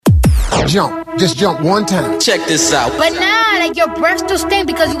Jump. Just jump one time. Check this out. But nah, like your breath still stink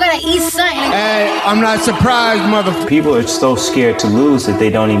because you gotta eat something. Hey, I'm not surprised, motherfucker. People are so scared to lose that they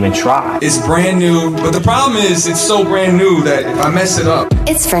don't even try. It's brand new, but the problem is it's so brand new that if I mess it up.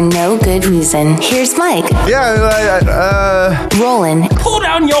 It's for no good reason. Here's Mike. Yeah, Roland. Pull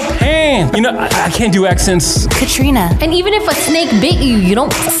down your pants. You know, I can't do accents. Katrina. And even if a snake bit you, you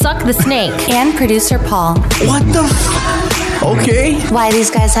don't suck the snake. And producer Paul. what the Okay. Why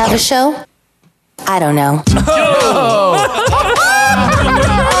these guys have a show? I don't know.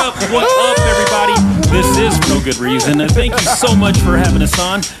 What's up, everybody? This is For No Good Reason, and thank you so much for having us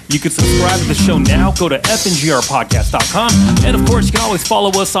on. You can subscribe to the show now. Go to FNGRpodcast.com. And, of course, you can always follow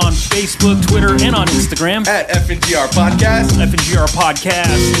us on Facebook, Twitter, and on Instagram. At FNGR Podcast. FNGR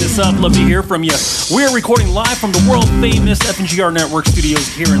Podcast. Hit us up. Love to hear from you. We're recording live from the world-famous FNGR Network studios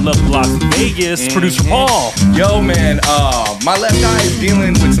here in lovely Las Vegas. Producer Paul. Yo, man, my left eye is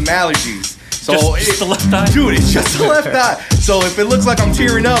dealing with some allergies. So just the left eye? Dude, it's just the left eye. So if it looks like I'm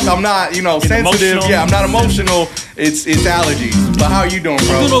tearing up, I'm not, sensitive. Emotional. Yeah, I'm not emotional. It's allergies. But how are you doing,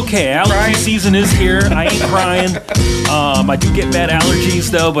 bro? I'm doing okay. Allergy Crying? season is here. I ain't crying. I do get bad allergies,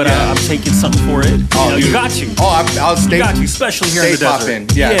 though, but I'm taking something for it. You got you. Oh, I'll stay. You got you, especially here in the desert. Popping.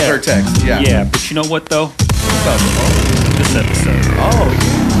 Yeah, Vertex. Yeah. Yeah, but you know what, though? What's up, bro? This episode. Oh,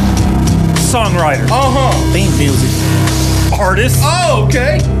 Songwriter. Theme music. Artist. Oh,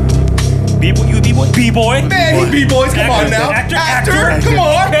 okay. B-boy. Man, he B-boys. Come on now. Actor. Come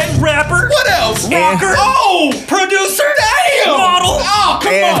on. Okay, rapper. What else? Rocker. Oh, Producer. damn. Model. Oh,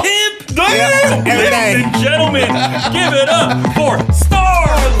 come on. Pimp. Damn. Ladies and gentlemen, give it up for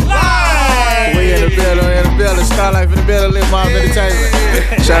Starlight. We in the building. Starlight in the building. Live Mob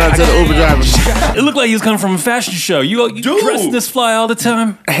Entertainment. Shout out to the Uber driver. It looked like he was coming from a fashion show. You dress this fly all the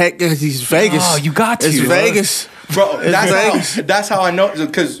time? Heck, he's Vegas. Oh, you got to. It's Vegas. Bro, that's how I know,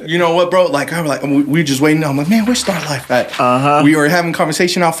 because you know what, bro? Like, I'm like, we were just waiting. I'm like, man, where's Starlight at? We were having a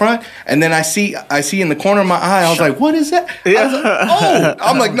conversation out front, and then I see in the corner of my eye. I was like, what is that? I was like, oh,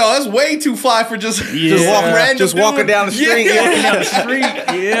 I'm like, no, that's way too fly for just walking down the street. Yeah. Down the street.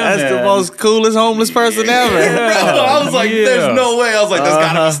 Yeah, That's the most coolest homeless person ever. Bro, I was like, there's no way. I was like, that's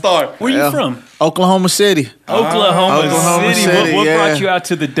gotta be Star. Where you from? Oklahoma City. Oklahoma City. What yeah. brought you out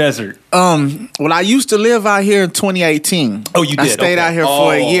to the desert? Well, I used to live out here in 2018. Oh, you did? I stayed out here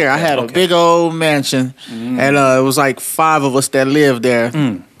for a year. I had a big old mansion, and it was like 5 of us that lived there.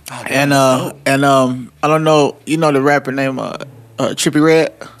 And I don't know, you know the rapper named Trippie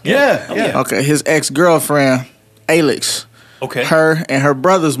Redd? Yeah. Okay, his ex-girlfriend, Alex. Okay. Her and her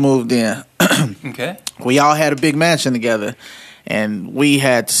brothers moved in. Okay. We all had a big mansion together, and we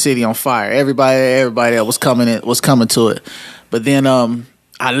had the city on fire. Everybody that was coming to it. But then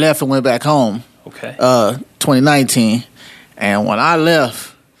I left and went back home. Okay. 2019, and when I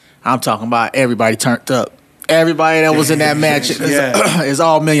left, I'm talking about everybody turned up. Everybody that was in that mansion is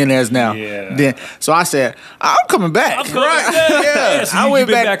all millionaires now. Yeah. So I said, I'm coming back. So I went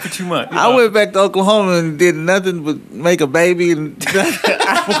back for 2 months. I went back to Oklahoma and did nothing but make a baby. And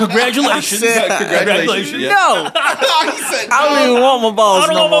well, congratulations. Congratulations. No. I don't even want my balls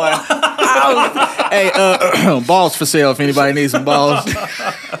no more. Hey, balls for sale if anybody needs some balls.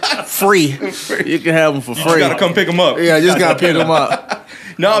 Free. You can have them for free. You gotta come pick them up. Yeah, I just gotta pick them up.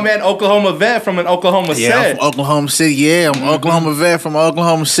 No, man, Oklahoma vet from an Oklahoma set. I'm from Oklahoma City, yeah. I'm Oklahoma vet from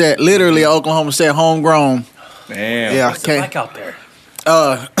Oklahoma set. Literally Oklahoma set, homegrown. Damn. Yeah, what's it like out there?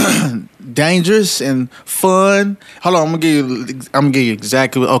 Dangerous and fun. Hold on, I'm gonna give you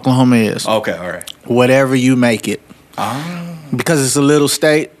exactly what Oklahoma is. Okay, all right. Whatever you make it. Because it's a little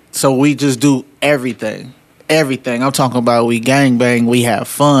state, so we just do everything. Everything. I'm talking about we gangbang, we have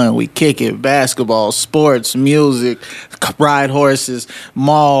fun, we kick it, basketball, sports, music, ride horses,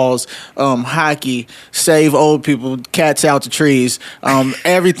 malls, hockey, save old people, cats out the trees,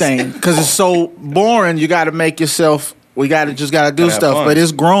 everything. Because it's so boring, you got to make yourself. We just gotta do stuff, but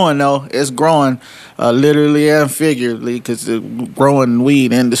it's growing though. It's growing, literally and figuratively, because the growing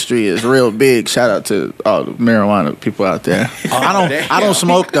weed industry is real big. Shout out to all the marijuana people out there. I don't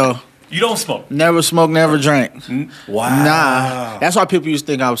smoke though. You don't smoke? Never smoked, never drank. Wow. Nah. That's why people used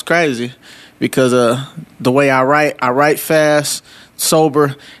to think I was crazy, because the way I write fast,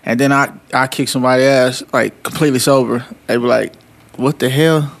 sober, and then I kick somebody's ass like completely sober. They be like, "What the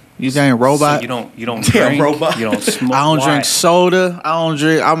hell? You ain't a robot?" So you don't drink. Robot. You don't smoke. I don't drink soda. I don't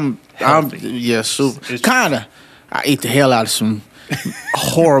drink. I'm Healthy. super. Kinda. I eat the hell out of some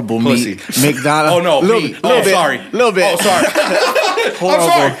horrible Pussy. meat. McDonald's. Oh no, meat. Little bit. Sorry. Little bit. Oh, sorry. Horrible. I'm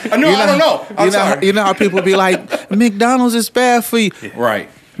sorry. I don't know. I'm sorry. You know how people be like, McDonald's is bad for you. Right.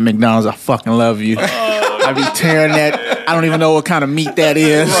 McDonald's, I fucking love you. I I be tearing that. I don't even know what kind of meat that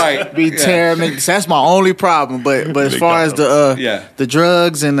is. Right. Be tearing it. That's my only problem. But as far as the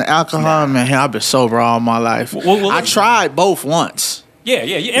drugs and the alcohol, man, I've been sober all my life. I tried both once. Yeah.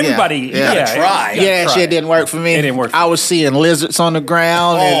 Everybody, try. That shit didn't work for me. It didn't work. I was seeing lizards on the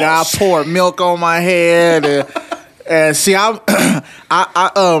ground, and I poured milk on my head, and see, I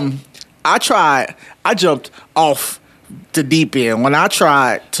tried. I jumped off the deep end. When I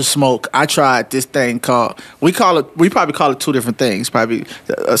tried to smoke, I tried this thing called, we probably call it two different things. Probably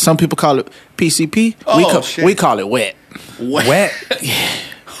some people call it PCP. We call it wet. Wet. Yeah.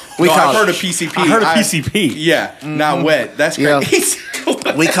 I've heard of PCP. I heard of PCP. Yeah, not wet. That's crazy.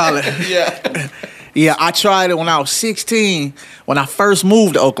 We call it. Yeah, I tried it when I was 16, when I first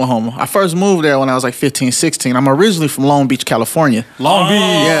moved to Oklahoma. I first moved there when I was like 15, 16. I'm originally from Long Beach, California. Long Beach.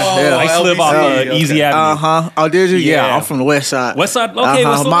 Yeah. I used to live off Easy Avenue. Oh, did you? Yeah. I'm from the west side. West side? Okay,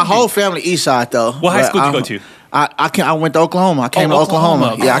 West My whole family east side, though. What high school did you go to? I went to Oklahoma. I came to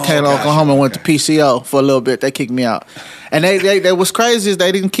Oklahoma. Yeah, I came to Oklahoma and went to PCO for a little bit. They kicked me out. And they was crazy is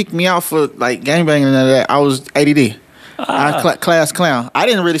they didn't kick me out for like gangbanging and all that. I was ADD. I was class clown. I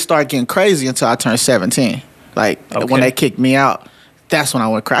didn't really start getting crazy until I turned 17. Like when they kicked me out, that's when I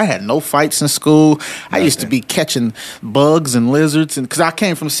went crazy. I had no fights in school. I used to be catching bugs and lizards, and because I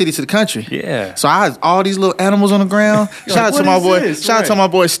came from the city to the country. Yeah. So I had all these little animals on the ground. Shout out to my boy. Shout out to my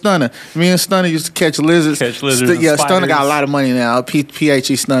boy Stunner. Me and Stunner used to catch lizards. Stunner got a lot of money now.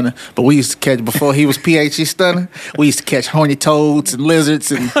 PHE Stunner, but we used to catch before he was PHE Stunner. We used to catch horny toads and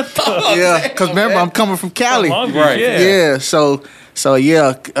lizards and because remember I'm coming from Cali, right? Yeah. So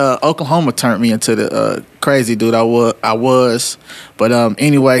Oklahoma turned me into the crazy dude I was. But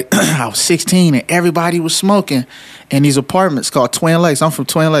anyway, I was 16 and everybody was smoking in these apartments called Twin Lakes. I'm from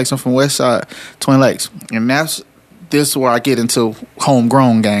Twin Lakes. I'm from West Side, Twin Lakes. And this is where I get into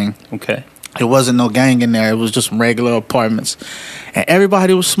homegrown gang. Okay. It wasn't no gang in there. It was just regular apartments. And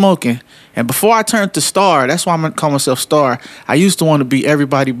everybody was smoking. And before I turned to Star, that's why I'm going to call myself Star, I used to want to be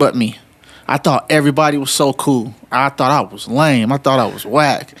everybody but me. I thought everybody was so cool. I thought I was lame. I thought I was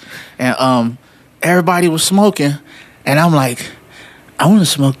whack. And everybody was smoking. And I'm like, I want to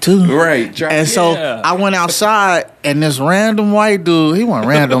smoke too. Right. And so I went outside and this random white dude, he wasn't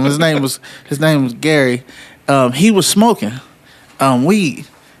random. His name was Gary. He was smoking weed.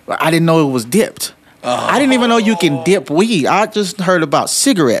 I didn't know it was dipped. I didn't even know you can dip weed. I just heard about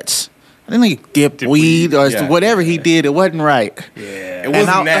cigarettes. I didn't know you dip weed or whatever he did. It wasn't right. Yeah, it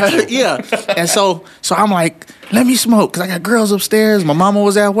wasn't natural. And so I'm like, let me smoke because I got girls upstairs. My mama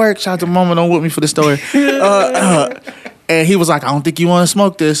was at work. Shout out to mama, don't whip me for the story. And he was like, I don't think you want to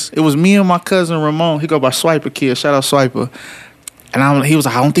smoke this. It was me and my cousin Ramon. He go by Swiper Kid. Shout out Swiper. And he was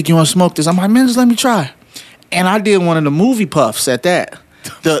like, I don't think you want to smoke this. I'm like, man, just let me try. And I did one of the movie puffs at that.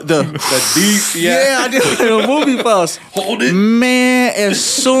 The deep, I did one of the movie puffs. Hold it. Man, as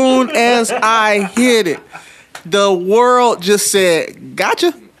soon as I hit it, the world just said,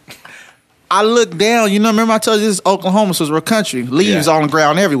 gotcha. I looked down. Remember I told you this is Oklahoma, so it's real country. Leaves on the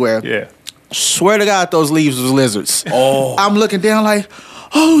ground everywhere. Yeah. Swear to God, those leaves was lizards. Oh. I'm looking down like,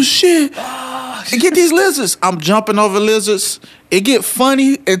 oh shit. Get these lizards. I'm jumping over lizards. It get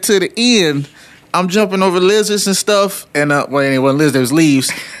funny until the end. I'm jumping over lizards and stuff. And it wasn't lizards, it was leaves.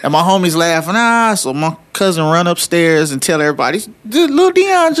 And my homies laughing. So my cousin run upstairs and tell everybody, Lil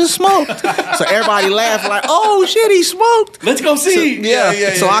Dion just smoked. So everybody laughing like, oh shit, he smoked. Let's go see.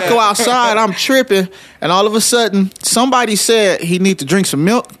 So I go outside, I'm tripping, and all of a sudden, somebody said he need to drink some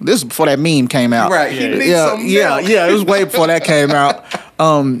milk. This is before that meme came out. Right. He needs some milk. Yeah, it was way before that came out.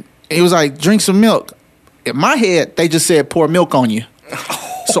 He was like, drink some milk. In my head, they just said pour milk on you.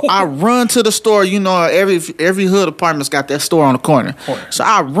 So I run to the store. Every hood apartment's got that store on the corner. So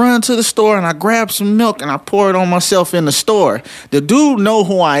I run to the store and I grab some milk and I pour it on myself in the store. The dude know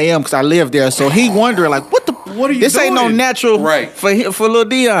who I am because I live there. So he wondering like, what are you doing? This ain't no natural for Lil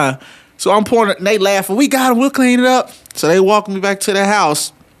Dion. So I'm pouring it and they laughing. We got him. We'll clean it up. So they walk me back to the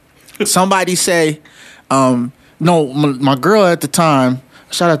house. Somebody say, no, my girl at the time,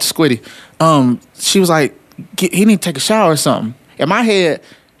 shout out to Squiddy. She was like, he need to take a shower or something. In my head,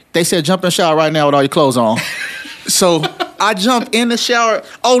 they said jump in the shower right now with all your clothes on. So I jump in the shower.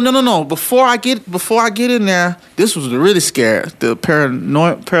 Oh no! Before I get in there, this was really scary. The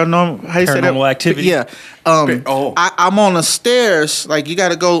paranormal. How you say that? Paranormal activity. Yeah. I'm on the stairs. Like you got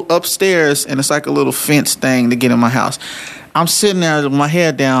to go upstairs, and it's like a little fence thing to get in my house. I'm sitting there with my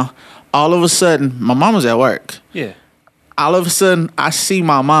head down. All of a sudden, my mama's at work. Yeah. All of a sudden, I see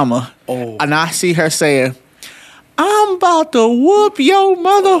my mama, and I see her saying, I'm about to whoop your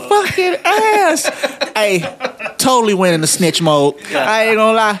motherfucking ass. Hey, totally went into snitch mode. I ain't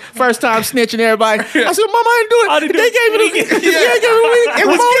gonna lie. First time snitching everybody. I said, Mama, I didn't do it. They gave me the week. It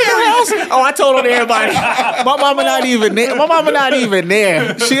was in the house. Oh, I told on everybody. My mama not even there. My mama not even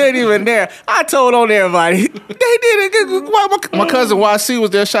there. She ain't even there. I told on everybody. They did it. My cousin YC was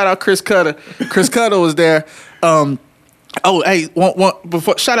there. Shout out Chris Cutter. Chris Cutter was there. Oh, hey,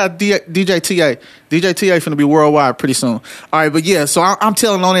 before shout out DJ TA. DJ TA finna be worldwide pretty soon. All right, but yeah, so I'm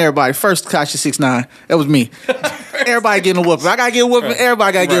telling on everybody. First, Kashi 6ix9ine. That was me. Everybody getting a whooping. I gotta get a whooping.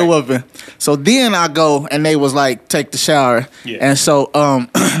 Everybody gotta get a whooping. So then I go and they was like, take the shower. Yeah. And so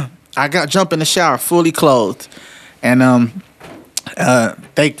I jump in the shower fully clothed. And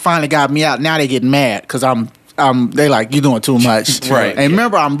they finally got me out. Now they getting mad because they like, you doing too much. Right. And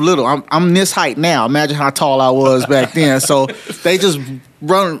remember, I'm little. I'm this height now. Imagine how tall I was back then. So they just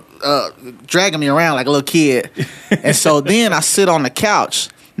dragging me around like a little kid. And so then I sit on the couch.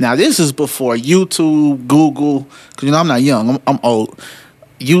 Now, this is before YouTube, Google, because, I'm not young. I'm old.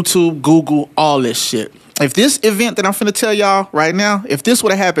 YouTube, Google, all this shit. If this event that I'm finna tell y'all right now, if this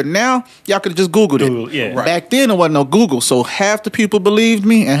would have happened now, y'all could have just Googled it. Yeah. Right. Back then, there wasn't no Google, so half the people believed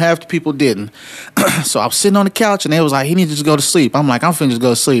me and half the people didn't. So I was sitting on the couch, and they was like, he needs to just go to sleep. I'm like, I'm finna just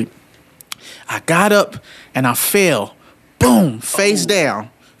go to sleep. I got up, and I fell. Boom, face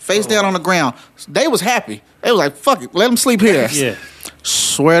down on the ground. They was happy. They was like, fuck it, let them sleep here. Yeah.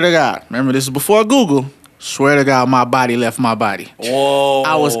 Swear to God. Remember, this is before Google. Swear to God, my body left my body. Whoa.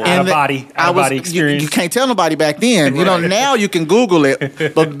 I was out of body experience. You can't tell nobody back then. Right. Now you can Google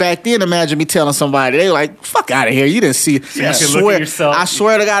it. But back then, imagine me telling somebody. They were like, fuck out of here. You didn't see it. So I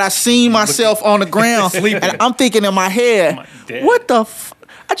swear to God, I seen myself on the ground. And I'm thinking in my head, what the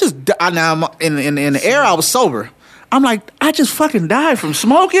now I'm in the air, I was sober. I'm like, I just fucking died from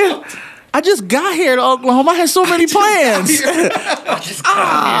smoking. I just got here to Oklahoma. I had so many plans. And so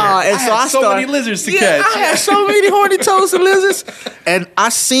I so many lizards to catch. I had so many horny toads and lizards. And I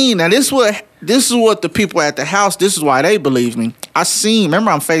seen, now this is what the people at the house, this is why they believe me.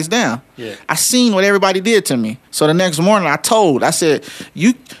 Remember I'm face down. Yeah. I seen what everybody did to me. So the next morning I said,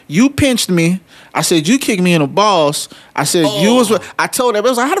 you pinched me. I said, you kicked me in the balls. I said, you was what I told them. I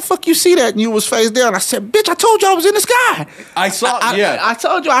was like, how the fuck you see that? And you was face down. I said, bitch, I told you I was in the sky. I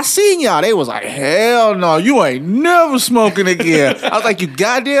told you I seen y'all. They was like, hell no, you ain't never smoking again. I was like, you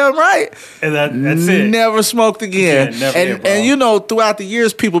goddamn right. And that's it. Never smoked again. Yeah, never and throughout the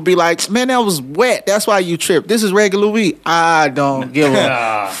years, people be like, man, that was wet. That's why you tripped. This is regular weed. I don't give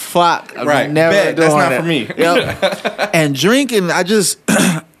a fuck. I'm never doing that's not that. for me. Yep. And drinking, I just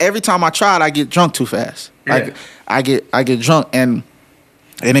every time I try it, I get drunk too fast. Like I get drunk, and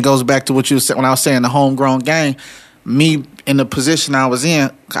it goes back to what you said when I was saying the homegrown gang. Me in the position I was in,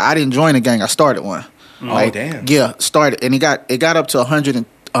 I didn't join a gang. I started one. Damn. Yeah, started, and it got up to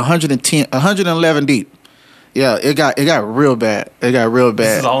 111 deep. Yeah, it got real bad. It got real bad.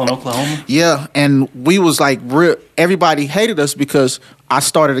 This is all in Oklahoma? Yeah, and we was like everybody hated us because I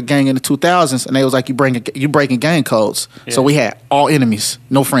started a gang in the 2000s, and they was like, you breaking gang codes. Yeah. So we had all enemies,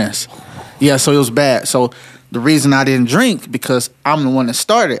 no friends. Yeah, so it was bad. So the reason I didn't drink because I'm the one that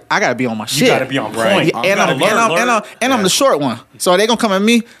started. I gotta be on my shit. You gotta be on point. Yeah, and I'm the short one. So they gonna come at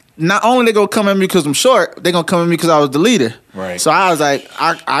me. Not only they gonna come at me because I'm short, they gonna come at me because I was the leader. Right. So I was like,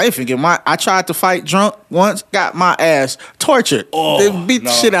 I didn't forget I tried to fight drunk once, got my ass tortured. They beat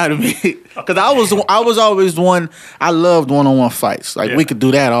the shit out of me because I was always the one. I loved one-on-one fights. Like we could do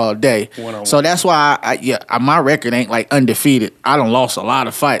that all day. One-on-one. So that's why my record ain't like undefeated. I done lost a lot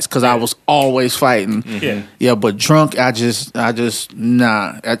of fights because I was always fighting. Mm-hmm. Yeah. But drunk, I just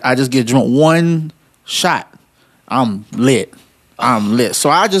get drunk one shot, I'm lit.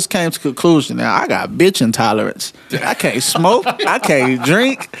 So I just came to the conclusion that I got bitch intolerance. I can't smoke. I can't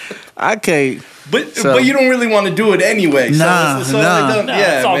drink. I can't. But you don't really want to do it anyway. Nah. It's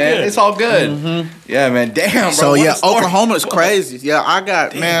all good. It's all good. Mm-hmm. Yeah, man. Damn, bro. So Oklahoma is crazy. Yeah, I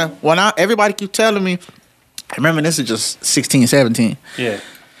got, man, everybody keep telling me, remember this is just 16, 17. Yeah.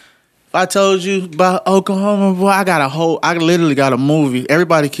 If I told you about Oklahoma, boy, I literally got a movie.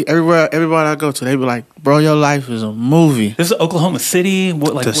 Everywhere I go to, they be like, bro, your life is a movie. This is Oklahoma City?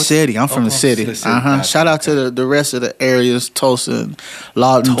 City. I'm from the city. Shout out to the rest of the areas, Tulsa and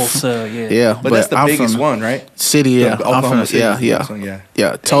Lawton. Tulsa, yeah. Yeah, but that's the biggest one, right? City, yeah. Oklahoma City.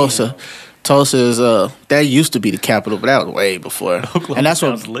 Yeah, Tulsa. Tulsa is that used to be the capital, but that was way before. Oklahoma and that's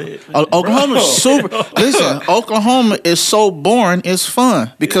sounds lit. Oklahoma's super. Listen, Oklahoma is so boring. It's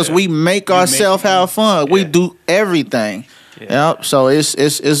fun because we make ourselves have fun. Yeah. We do everything. Yeah. Yep. So it's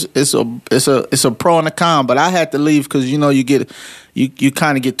a pro and a con. But I had to leave because you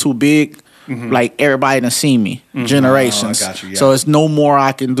kind of get too big. like everybody done seen me, generations. Oh, I got you, yeah. So it's no more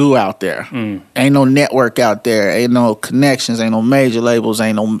I can do out there. Ain't no network out there. Ain't no connections. Ain't no major labels.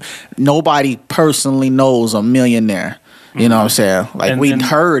 Ain't nobody personally knows a millionaire. You know what I'm saying? Like we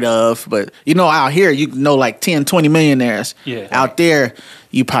heard of, but you know out here you know like 10, 20 millionaires. Yeah. Out there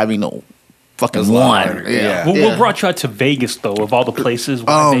you probably know fucking one. Yeah. What brought you out to Vegas though? Of all the places,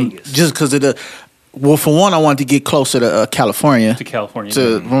 why Vegas? Just because of well, for one, I wanted to get closer to California. To California.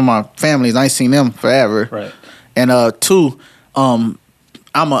 To one of my families. I ain't seen them forever. Right. And two, I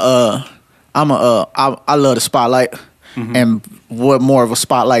love the spotlight. And what more of a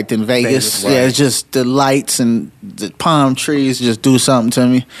spotlight than Vegas? Right. Yeah, it's just the lights and the palm trees just do something to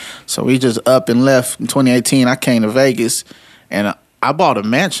me. So we just up and left in 2018. I came to Vegas and I bought a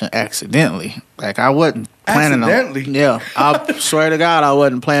mansion accidentally. Like I wasn't planning Accidentally? on. Yeah, I swear to God, I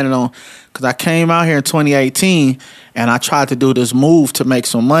wasn't planning on. Because I came out here in 2018 and I tried to do this move to make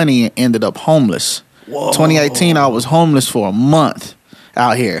some money and ended up homeless. Whoa. 2018, I was homeless for a month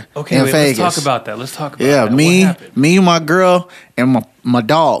out here in Vegas. Let's talk about that. What happened? me, my girl, and my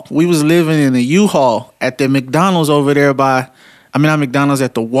dog. We was living in a U-Haul at the McDonald's over there not McDonald's,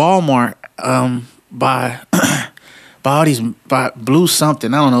 at the Walmart by Blue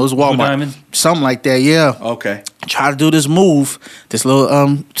something. I don't know. It was Walmart. Blue Diamond? Something like that, yeah. Okay. Try to do this move, this little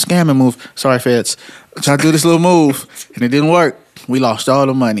scamming move. Sorry, feds. Try to do this little move, and it didn't work. We lost all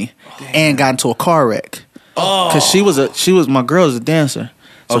the money and got into a car wreck. Because my girl was a dancer,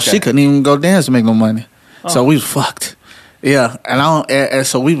 so she couldn't even go dance to make no money. So we was fucked. Yeah, and I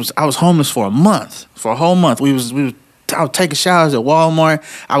was homeless for a month, for a whole month. I was taking showers at Walmart.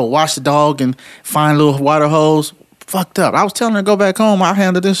 I would wash the dog and find little water holes. Fucked up. I was telling her to go back home. I'll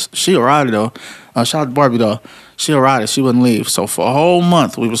handle this. She a rider though. Shout out to Barbie though. She a rider. She wouldn't leave. So for a whole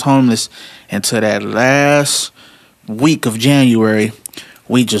month we was homeless until that last week of January.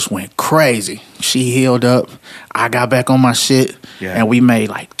 We just went crazy. She healed up. I got back on my shit, and we made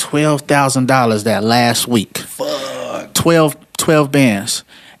like $12,000 that last week. Fuck. 12 bands,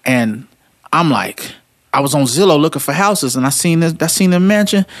 and I'm like, I was on Zillow looking for houses, and I seen the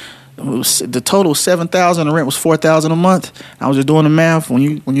mansion. The total was $7,000. The rent was $4,000 a month. I was just doing the math. When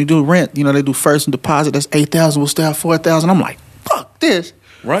you do rent, they do first and deposit. That's $8,000. We'll still have $4,000. I'm like, fuck this.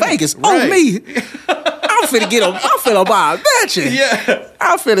 Right. Vegas on me. I'm finna buy a mansion. Yeah.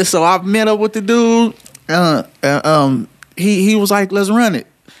 So I met up with the dude. He was like, let's run it.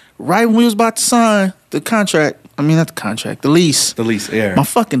 Right when we was about to sign the contract. I mean, not the contract, the lease. The lease, yeah. My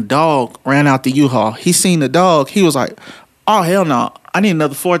fucking dog ran out the U-Haul. He seen the dog. He was like, oh, hell no. I need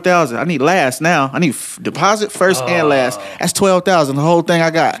another $4,000. I need last now. I need deposit first and last. That's $12,000, the whole thing I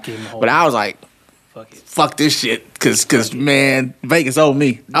got. But I was like, fuck this shit. Cause man, Vegas owed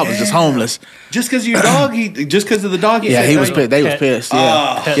me. I was just homeless. Just because your dog, just because of the dog. Yeah, he was pissed. They was pissed.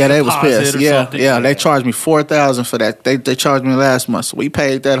 Yeah, they was pissed. Yeah. They charged me $4,000 for that. They charged me last month, so we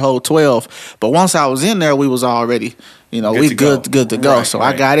paid that whole $12,000. But once I was in there, we was already, good to go. Right, so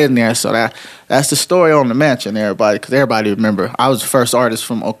right. I got in there. So that's the story on the mansion, everybody. Because everybody remember, I was the first artist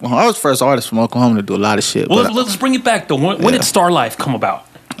from Oklahoma. I was the first artist from Oklahoma to do a lot of shit. Well, let's bring it back though. When did Star Life come about?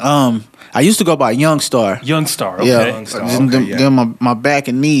 I used to go by Young Star. Young Star, okay. Yeah. Young Star, Then my back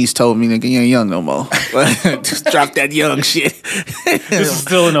and knees told me, nigga, you ain't young no more. Just drop that young shit. This is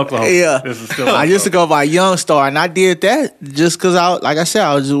still in Oklahoma. Yeah. This is still I used to go by Young Star, and I did that just because I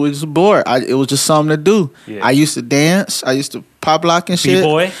was just bored. It was just something to do. Yeah. I used to dance. I used to pop lock and shit.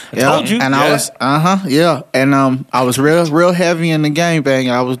 B-boy. I told you. And I was, and I was real heavy in the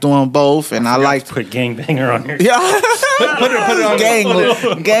gangbang. I was doing both, and I liked put gangbanger on here. Yeah. Put it on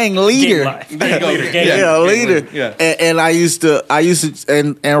gang leader. Leader. Yeah. And I used to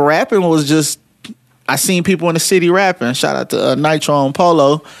and rapping was just, I seen people in the city rapping. Shout out to Nitro and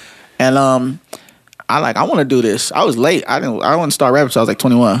Polo. And I want to do this. I was late. I want to start rapping until I was like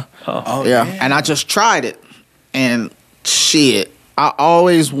 21. Oh, yeah. man. And I just tried it. And shit, I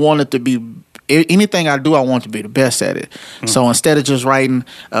always wanted to be, anything I do, I want to be the best at it. So instead of just writing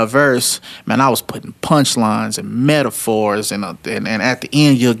a verse, man, I was putting punchlines and metaphors, and at the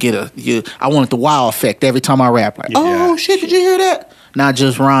end you'll get I wanted the wow effect every time I rap. Like, oh shit, did you hear that? Not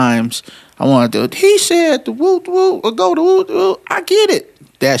just rhymes. I wanted to, he said the woot woot, or go to woot woot. I get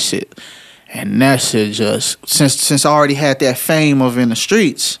it. That shit. And that shit just, since I already had that fame of in the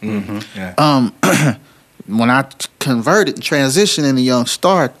streets, when I converted and transitioned into Young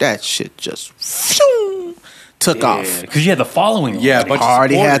Star, that shit just took off. Because you had the following. Yeah, but I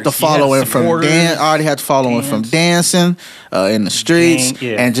already had the following from supporters, I already had the following from dancing in the streets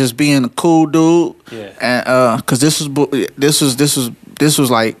and just being a cool dude. Yeah. And because this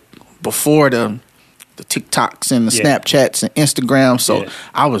was like before the the TikToks and the Yeah. Snapchats and Instagram. So Yeah.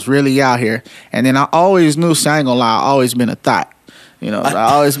 I was really out here. And then I always knew, so I ain't gonna lie, I always been a thought. You know,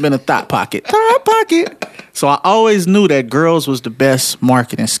 I always been a thought pocket. Thought pocket. So I always knew that girls was the best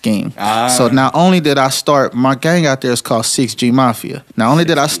marketing scheme. So not only did I start, my gang out there is called 6G Mafia. Not only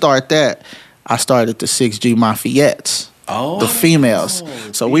did I start that, I started the 6G Mafiettes. The females.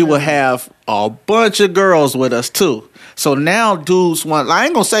 So we would have a bunch of girls with us too. So now dudes want, I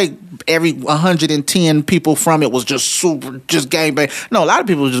ain't gonna say every 110 people from it was just super, just gangbang. No, a lot of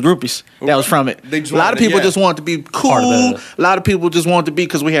people were just groupies that was from it. A lot of people just wanted to be cool. A lot of people just wanted to be,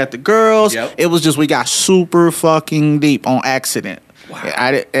 because we had the girls. It was just, we got super fucking deep on accident.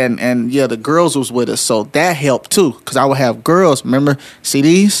 Wow. And yeah, the girls was with us. So that helped too. Because I would have girls, remember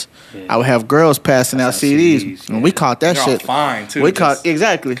CDs? Yeah. I would have girls passing out CDs, and we caught that shit. Fine too. We caught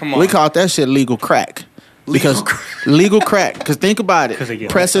exactly. We caught that shit legal crack. Because legal crack. Because think about it.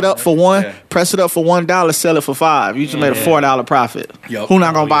 Press it up for one. Press it up for $1. Sell it for $5. You just made a $4 profit. Who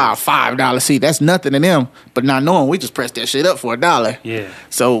not gonna buy a $5 CD? That's nothing to them. But not knowing, we just press that shit up for $1. Yeah.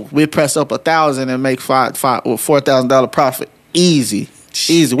 So we press up 1,000 and make $4,000 profit. Easy.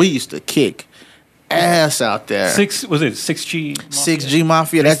 We used to kick ass out there. 6G Mafia? 6G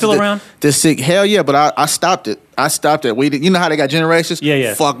Mafia. That's still around? Hell yeah, but I stopped it. You know how they got generations?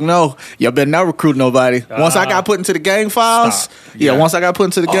 Yeah. Fuck no. Y'all better not recruit nobody. Once I got put into the gang files, once I got put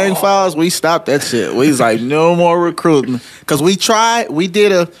into the gang files, we stopped that shit. We was like, no more recruiting. Because we tried, we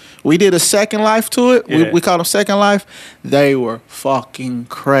did a Second Life to it. Yeah. We called them Second Life. They were fucking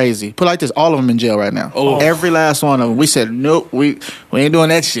crazy. Put it like this, all of them in jail right now. Every last one of them. We said, nope, we ain't doing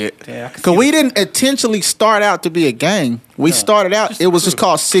that shit. Because we didn't intentionally start out to be a gang. We started out, it was just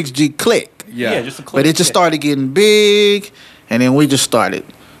called 6G Click. Yeah, just a click. But it just started getting big, and then we just started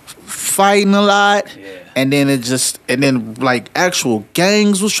fighting a lot. Yeah. And then like actual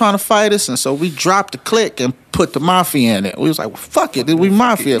gangs was trying to fight us, and so we dropped the click and put the mafia in it. We was like, well, fuck it, we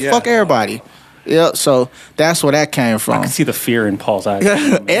mafia, fuck everybody. Yeah, so that's where that came from. I can see the fear in Paul's eyes.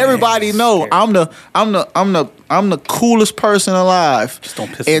 Everybody know I'm the coolest person alive. Just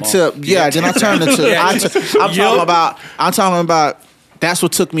don't piss him off. Then I turned into I'm talking about that's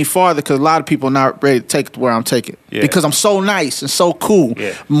what took me farther, because a lot of people are not ready to take it to where I'm taking. Yeah. Because I'm so nice and so cool.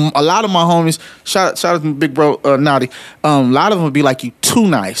 Yeah. A lot of my homies, shout out to my big bro Naughty, a lot of them would be like, you too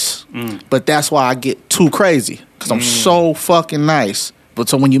nice. But that's why I get too crazy, because I'm so fucking nice. But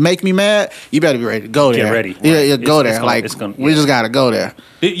so when you make me mad, you better be ready to go there. Get ready. Yeah, go there. We just got to go there.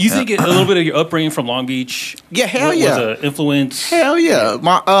 You think a little bit of your upbringing from Long Beach was an influence? Hell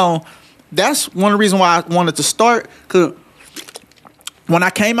yeah. That's one of the reasons why I wanted to start, because when I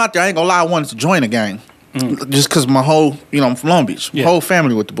came out there, I ain't gonna lie, I wanted to join a gang. Just because my whole, I'm from Long Beach. Whole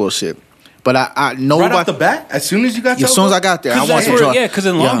family with the bullshit. But I know right off the bat, as soon as you got as soon as I got there, I wanted to join. Yeah, because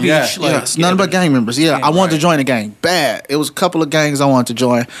in Long Beach, it's none but gang members. Yeah, I wanted to join a gang. Bad. It was a couple of gangs I wanted to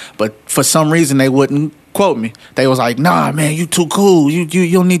join, but for some reason they wouldn't quote me. They was like, "Nah, man, you too cool. You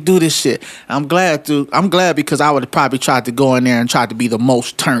don't need to do this shit." I'm glad because I would have probably tried to go in there and try to be the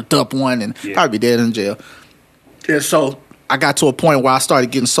most turned up one and probably be dead in jail. Yeah, so I got to a point where I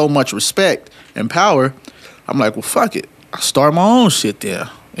started getting so much respect and power. I'm like, well, fuck it. I start my own shit there.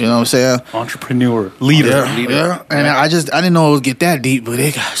 You know what I'm saying? Entrepreneur, leader. Yeah. And I didn't know it would get that deep, but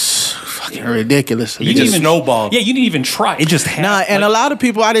it got fucking ridiculous. You didn't even snowball. Yeah, you didn't even try. It just happened. Nah, and a lot of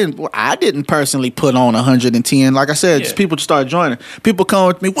people I didn't personally put on 110. Like I said, just people started joining. People come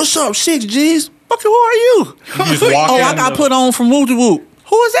with me, what's up, 6Gs? Fucking who are you? Just walk I got put on from Woo Woo.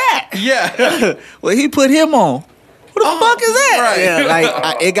 Who is that? Yeah. Well, he put him on. Who the fuck is that? Right.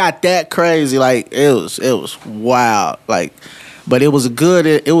 Yeah, it got that crazy. Like it was wild. Like, but it was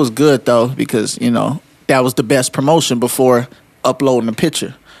good though, because that was the best promotion before uploading a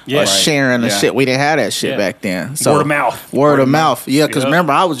picture or sharing the shit. We didn't have that shit back then. So Word of mouth. Yeah, because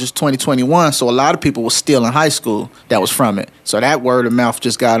remember I was just 2021, so a lot of people were still in high school that was from it. So that word of mouth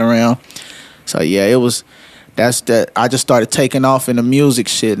just got around. So yeah, it was. That's that. I just started taking off in the music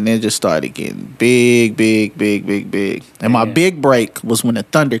shit, and it just started getting big. And my big break was when the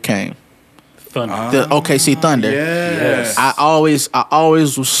Thunder came. The OKC Thunder. Yes. I always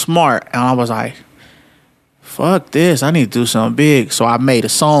was smart, and I was like, fuck this, I need to do something big. So I made a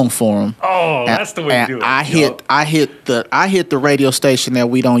song for him. Oh, that's the way to do it. I hit the radio station that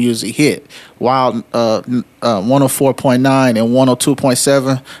we don't usually hit. While 104.9 and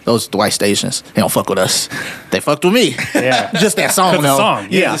 102.7, those are the white stations. They don't fuck with us. They fucked with me. Yeah. Just that song though. The song.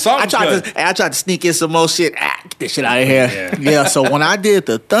 Yeah. The song I tried to sneak in some more shit. Get this shit out of here. Yeah. So when I did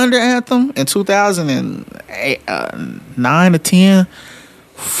the Thunder Anthem in 2009 or 10,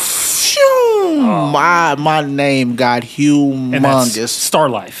 my name got And that's humongous. Star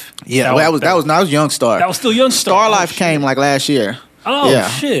Life. Yeah, that was Young Star. That was still Young Star Star. Life came like last year. Oh, yeah.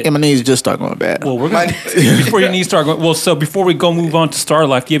 shit. And my knees just start going bad. Well, we're going before your knees start going. Well, so before we move on to Star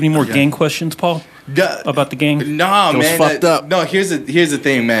Life, do you have any more gang questions, Paul? About the gang? Nah, It was man. fucked up. No, here's the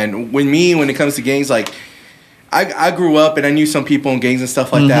thing, man. When it comes to gangs, like I grew up and I knew some people in gangs and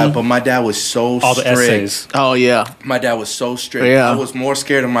stuff like that, but my dad was so All the strict. essays. Oh yeah. My dad was so strict. Yeah. I was more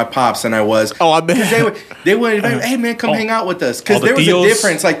scared of my pops than I was. Oh, I bet. They would hey man, come hang out with us, all because the there was deals. a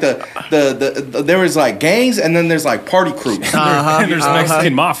difference. Like the there was like gangs, and then there's like party crews. And there's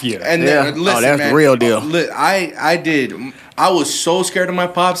Mexican mafia. And Yeah. then, listen, That's man, the real deal. I was so scared of my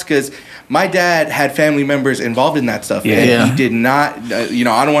pops because my dad had family members involved in that stuff, Yeah. and Yeah. he did not. I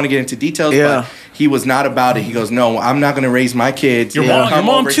don't want to get into details, Yeah. but he was not about it. He goes, "No, I'm not going to raise my kids." Your Come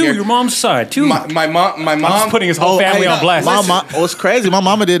mom over too. here." Your mom's side too. My mom. I'm just putting his whole family on blast. My mom, it's crazy. My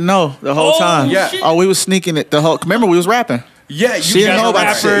mama didn't know the whole Oh, time. yeah. shit. Oh, we was sneaking it the whole. Remember, we was rapping. Yeah, She you didn't guys know were about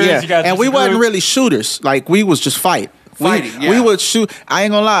rappers, that shit. you guys Yeah, and we was wasn't group. really shooters. Like we was just fighting. Fighting, We yeah. would shoot. I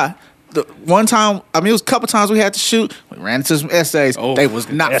ain't gonna lie. The one time, it was a couple times we had to shoot. We ran into some essays. Oh, They was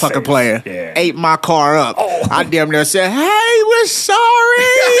not essays, fucking playing. yeah. Ate my car up. I damn near said, "Hey, we're sorry.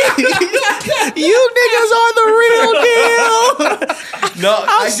 You niggas are the real deal." No,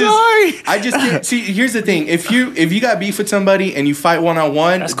 sorry. I just didn't see. Here's the thing: if you got beef with somebody and you fight one on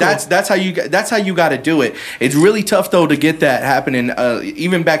one, That's cool. that's how you got to do it. It's really tough though to get that happening.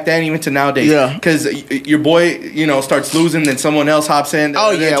 Even back then, even to nowadays. Yeah. Because your boy, starts losing, then someone else hops in.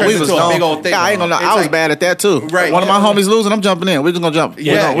 Oh and it yeah, turns we was into a on. big old thing. Yeah, I ain't gonna lie. It's I was like- bad at that too. Right. One of my homies losing, I'm jumping in. We're just gonna jump.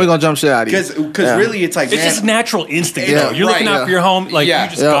 Yeah. We're gonna jump shit out of you. Because really, it's like It's man, just natural instinct. Yeah, though. You're looking right, out yeah. for your home. Like Yeah. you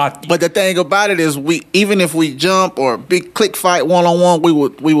just Yeah. got. But the thing about it is, even if we jump or big click fight 1-on-1,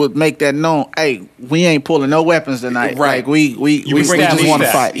 we would make that known. Hey, we ain't pulling no weapons tonight. Right. Like we bring just that want to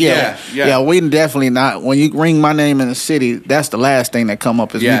back. fight. Yeah. Yeah. We definitely not. When you ring my name in the city, that's the last thing that come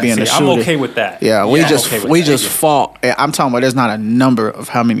up is Yeah, me being see, a I'm shooter. okay with that. Yeah, we I'm just okay with we that. just Yeah. fought. I'm talking about. There's not a number of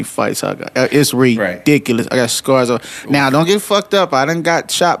how many fights I got. It's ridiculous. I got scars. Now don't get fucked up. I done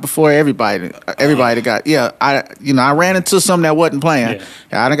got shot before everybody. Everybody got. Yeah, I ran into something that wasn't playing.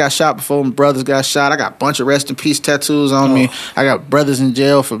 Yeah. I done got shot before. My brothers got shot. I got a bunch of rest in peace tattoos on me. I got brothers in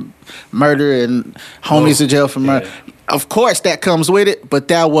jail for murder and homies in jail for murder. Yeah. Of course, that comes with it, but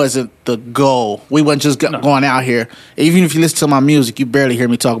that wasn't the goal. We wasn't just going out here. Even if you listen to my music, you barely hear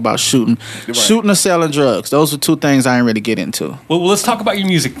me talk about shooting. Shooting or selling drugs. Those are two things I ain't really get into. Well, let's talk about your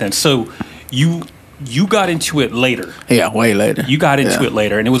music then. So you got into it later. Yeah, way later. You got into it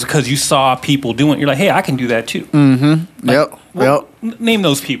later, and it was because you saw people doing it. You're like, hey, I can do that too. Yep. Name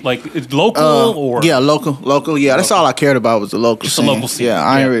those people. Like, it's local or Yeah, local. Yeah, that's all I cared about was the local just scene. the local scene. Yeah,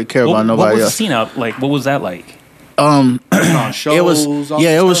 I didn't really care about What nobody was the else. scene out like? What was that like? on shows. It was all it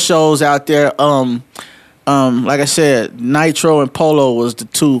that was stuff? shows out there. Like I said, Nitro and Polo was the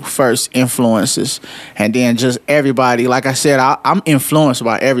two first influences, and then just everybody. Like I said, I'm influenced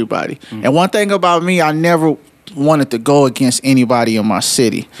by everybody. And one thing about me, I never wanted to go against anybody in my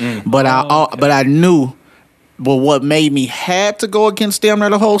city, but I knew. But what made me had to go against them or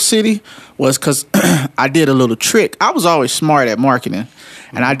the whole city was because I did a little trick. I was always smart at marketing,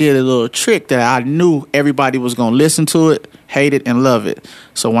 and I did a little trick that I knew everybody was going to listen to it, hate it, and love it.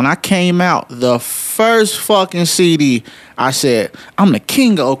 So when I came out, the first fucking CD, I said, I'm the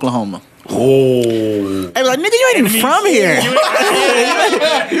king of Oklahoma. Oh, They was like, nigga, you ain't even from here.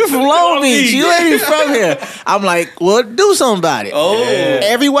 You from Long Beach. You ain't even from here. I'm like, well, do something about it. Oh.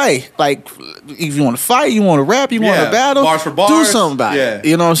 Every way. Like, if you want to fight, you want to rap, you want Yeah. to battle, Bars for do bars. something about Yeah. it.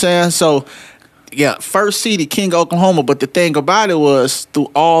 You know what I'm saying? So, yeah, first CD, King of Oklahoma. But the thing about it was,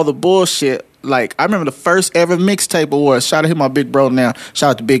 through all the bullshit, like, I remember the first ever mixtape awards. Shout out to my big bro now. Shout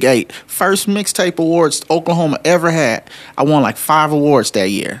out to Big 8. First mixtape awards Oklahoma ever had. I won like 5 awards that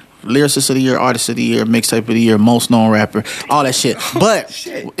year. Lyricist of the year, artist of the year, mixtape of the year, most known rapper, all that shit. But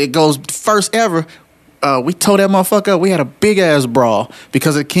it goes first ever. We tore that motherfucker up. We had a big ass brawl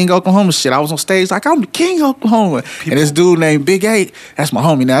because of King Oklahoma shit. I was on stage like, I'm the King of Oklahoma. And this dude named Big 8, that's my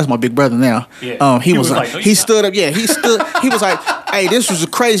homie now, that's my big brother now. Yeah. He was like, like, no, he you're stood up, he stood, he was like, hey, this was a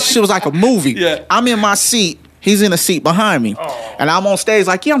crazy shit. It was like a movie. Yeah. I'm in my seat. He's in the seat behind me. And I'm on stage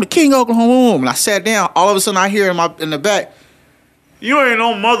like, yeah, I'm the King of Oklahoma. And I sat down. All of a sudden I hear in the back, you ain't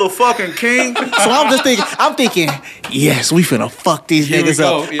no motherfucking king. So I'm thinking, yes, we finna fuck these Here we niggas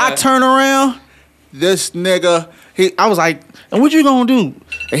go, up. yeah. I turn around, this nigga, I was like, and what you gonna do?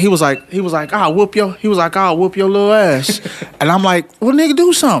 And he was like, I'll whoop your little ass. And I'm like, well, nigga,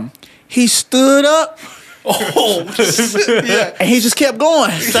 do something. He stood up. Yeah. And he just kept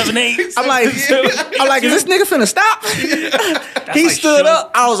going. 7-8. I'm like, is this nigga finna stop? He stood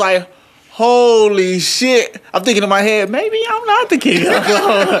up. I was like, holy shit. I'm thinking in my head, maybe I'm not the king of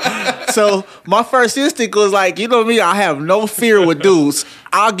Oklahoma. So my first instinct was like, you know me, I have no fear with dudes.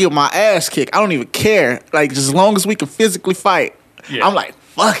 I'll get my ass kicked. I don't even care. Like, just as long as we can physically fight. Yeah. I'm like,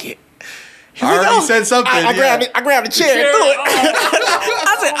 fuck it. I already said something. I grabbed the chair and threw it.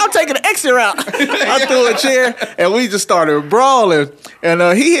 I said, I'm taking the exit route. I threw a chair and we just started brawling.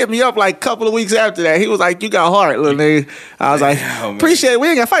 And he hit me up like a couple of weeks after that. He was like, you got heart, little nigga. I was like, appreciate it. We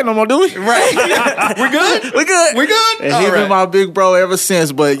ain't got to fight no more, do we? Right. We're good? We're good. We're good? And he's been my big bro ever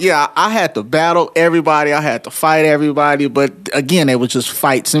since. But yeah, I had to battle everybody. I had to fight everybody. But again, it was just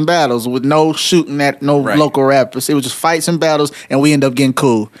fights and battles with no shooting at no local rappers. It was just fights and battles, and we ended up getting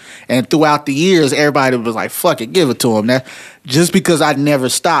cool. And throughout the years, everybody was like, fuck it, give it to him. That just because I never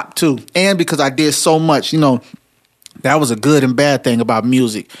stopped, too. And because I did so much, you know, that was a good and bad thing about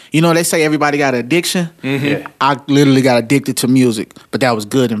music. You know, they say everybody got an addiction. Mm-hmm. Yeah. I literally got addicted to music, but that was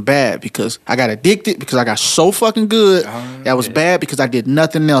good and bad because I got addicted because I got so fucking good. That was bad because I did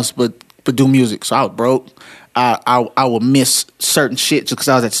nothing else but do music. So I was broke. I would miss certain shit just because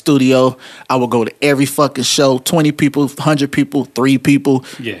I was at the studio. I would go to every fucking show, 20 people, 100 people, 3 people,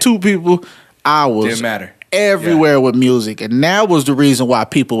 2 people. I was didn't matter. Everywhere with music, and that was the reason why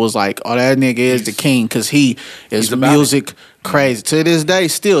people was like, "Oh, that nigga is the king," because he is music crazy. To this day,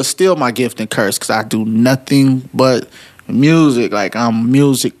 still my gift and curse because I do nothing but music. Like I'm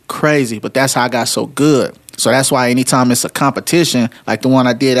music crazy, but that's how I got so good. So that's why anytime it's a competition like the one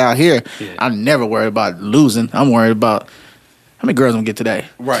I did out here, I'm never worried about losing. I'm worried about how many girls I'm gonna get today.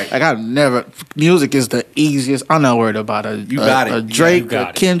 Right. Like music is the easiest. I'm not worried about a Drake,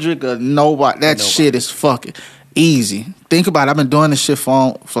 a Kendrick, a nobody. That shit is fucking easy. Think about it. I've been doing this shit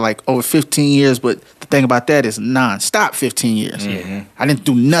for like over 15 years, but the thing about that is non-stop 15 years. Mm-hmm. I didn't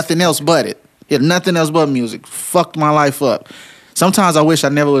do nothing else but it. Nothing else but music. Fucked my life up. Sometimes I wish I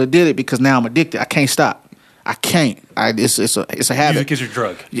never would have did it because now I'm addicted. I can't stop. I can't. It's a habit. Music is your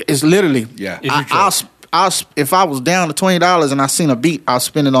drug. It's literally. Yeah. It's your drug. If I was down to $20 and I seen a beat, I'll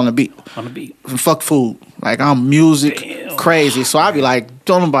spend it on the beat. On the beat. Fuck food. Like I'm music crazy. So I be like,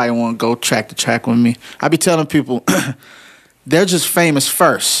 don't nobody want to go track to track with me. I be telling people they're just famous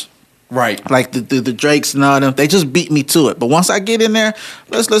first. Right. Like the Drakes and all them. They just beat me to it. But once I get in there,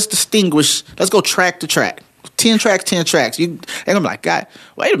 let's distinguish. Let's go track to track. 10 tracks, 10 tracks. And I'm like, God,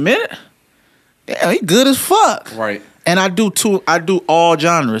 wait a minute. Yeah, he good as fuck. Right. And I do all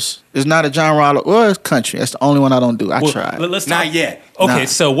genres. It's not a genre. Well, it's country. That's the only one I don't do. I tried. Not yet. Okay,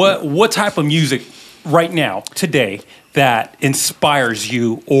 so what type of music right now, today, that inspires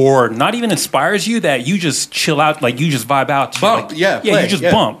you, or not even inspires you, that you just chill out, like you just vibe out to? Bump, you just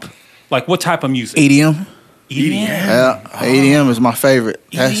bump. Like what type of music? EDM. EDM? Yeah, EDM is my favorite.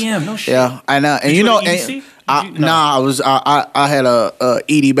 EDM, no shit. Yeah, and you know, I had a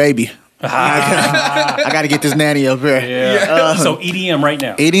ED baby. I got to get this nanny up here. Yeah. So EDM right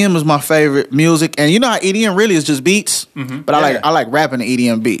now. EDM is my favorite music, and you know how EDM really is just beats. Mm-hmm. But I like rapping the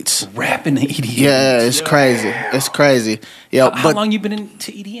EDM beats. Rapping the EDM. Yeah, it's crazy. It's crazy. Yeah. How long you been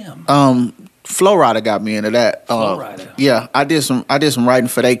into EDM? Flow Rider got me into that. Flow Rider. Yeah, I did some writing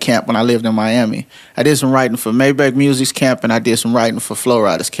for their camp when I lived in Miami. I did some writing for Maybach Music's camp, and I did some writing for Flow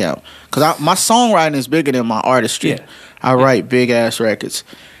Rider's camp. Cause my songwriting is bigger than my artistry. Yeah. I write big ass records.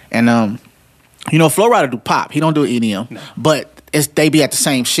 And you know, Flow Rider do pop. He don't do EDM, but they be at the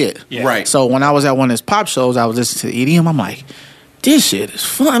same shit. Yeah. Right. So when I was at one of his pop shows, I was listening to EDM. I'm like, this shit is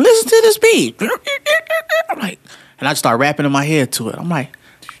fun. Listen to this beat. I'm like, and I just start rapping in my head to it. I'm like,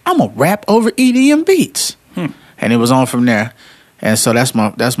 I'm gonna rap over EDM beats, and it was on from there. And so that's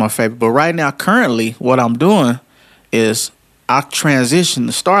my favorite. But right now, currently, what I'm doing is I transition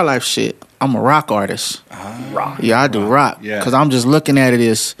the Star Life shit. I'm a rock artist. Rock. Yeah, I do rock. Yeah. Because I'm just looking at it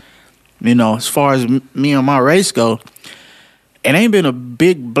as, you know, as far as me and my race go, it ain't been a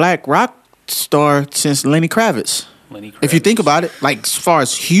big black rock star since Lenny Kravitz. If you think about it, like as far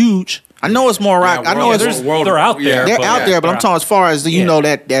as huge, I know it's more rock. I know they're out there. They're out there, but I'm talking as far as you know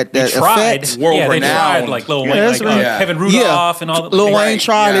that effect. World renowned. They tried like Lil Wayne, like Kevin Rudolph and all that. Lil Wayne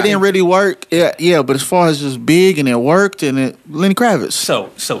tried. It didn't really work. Yeah. But as far as just big and it worked, and Lenny Kravitz. So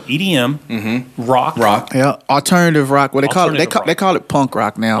EDM, rock. Yeah, alternative rock. What they call it? They call it punk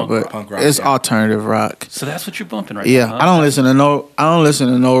rock now, but it's alternative rock. So that's what you're bumping right now. Huh? I don't listen to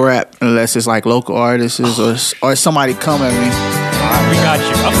no rap unless it's like local artists or somebody come at me. We got you.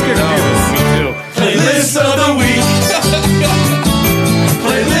 I'm scared to do this. Me too. Playlist of the week.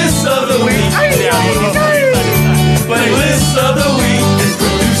 Playlist of the week. Playlist of the week is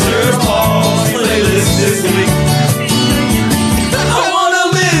producer Paul's playlist this week. I wanna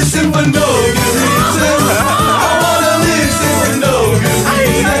listen for no good reason. I wanna listen for no good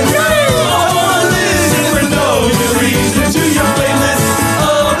reason.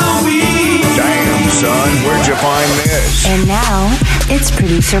 And now, it's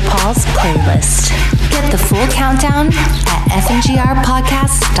Producer Paul's playlist. Get the full countdown at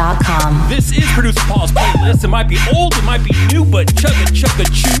FNGRpodcast.com. This is Producer Paul's playlist. It might be old, it might be new, but chugga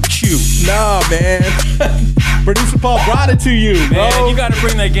choo choo. Nah, man. Producer Paul brought it to you, bro. Man, you gotta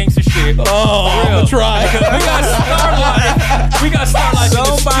bring that gangster shit. Oh, I'm gonna try. We got Starlight.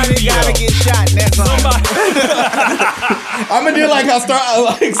 Somebody gotta get shot next time. I'm gonna do like how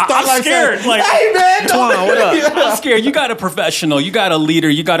Starlight scared. said, Like, hey, man. Twan, what up? I'm scared. You got a professional, you got a leader,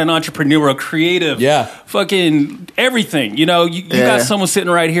 you got an entrepreneur, a creative. Yeah. Fucking everything. You know, you got someone sitting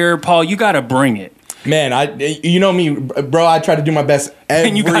right here, Paul. You got to bring it. Man, you know me, bro. I try to do my best every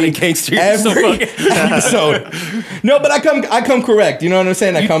And you got a gangster. every episode. No, but I come correct. You know what I'm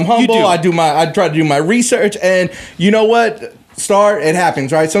saying? I come humble. I try to do my research, and you know what? Star, it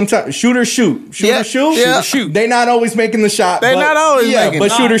happens, right? Sometimes shooter shoot. They not always making the shot. They not always making.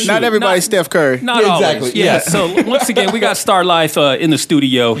 But shooter shoot. Not everybody's Steph Curry. Not exactly. always. Yeah. So once again, we got Star Life in the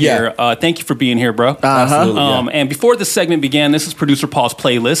studio here. Thank you for being here, bro. Absolutely. And before the segment began, this is Producer Paul's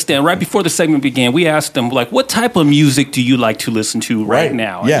playlist. And right before the segment began, we asked him, like, what type of music do you like to listen to right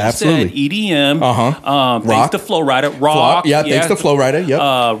now? And Yeah, he absolutely. said EDM. Rock. Thanks to Flow Rider. Rock. Thanks to Flow Rider. Yep.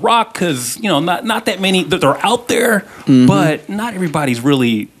 Rock, because, you know, not that many, they're out there, but not everybody's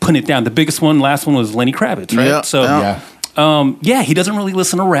really putting it down. The biggest one, last one was Lenny Kravitz, right? Yeah. So, he doesn't really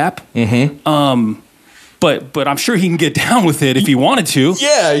listen to rap. But I'm sure he can get down with it if he wanted to.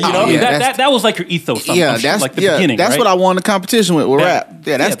 Yeah, you know. That was like your ethos. That's like the beginning. That's right? what I won the competition with rap.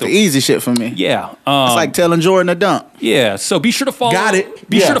 Yeah, that's the easy shit for me. Yeah, It's like telling Jordan to dunk. Yeah, so be sure to follow. Got it.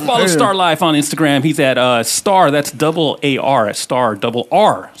 Be sure to follow Star Life on Instagram. He's at Star. That's AAR at Star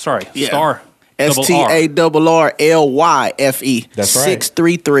R. Sorry, Star. STARRLYFE. That's right.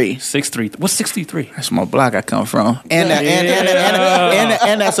 633. 633. What's 633? That's my block I come from. And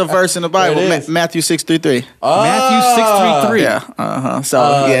that's a verse in the Bible. Matthew 633. Matthew 633. Yeah.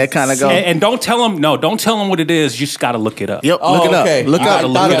 So it kind of goes. And don't tell him. No, don't tell him what it is. You just got to look it up. Yep. Look it up. okay. Look You gotta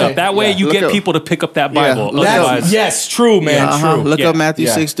up. look it up. That way you get people to pick up that Bible. Otherwise, Yes, true, man. True. Look up Matthew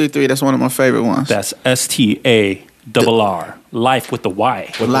 633. That's one of my favorite ones. that's STARR. Life with the Y.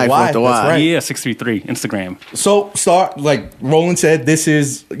 Life Y, with the that's Y. right. Yeah, 633 Instagram. So, Star, like Roland said, this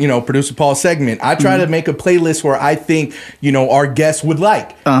is, Producer Paul's segment. I try to make a playlist where I think, our guests would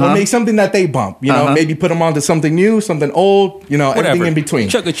like. Or make something that they bump. Maybe put them onto something new, something old, everything in between.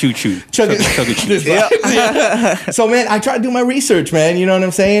 Chugga choo choo. Chugga choo. So, man, I try to do my research, man. You know what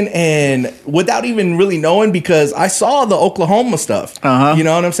I'm saying? And without even really knowing, because I saw the Oklahoma stuff. You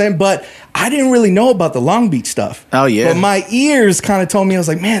know what I'm saying? But I didn't really know about the Long Beach stuff. Oh, yeah. But my ears kind of told me, I was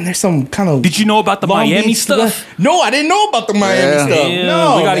like, man, there's some kind of... Did you know about the Long Miami Beach stuff? No, I didn't know about the Miami stuff. Yeah,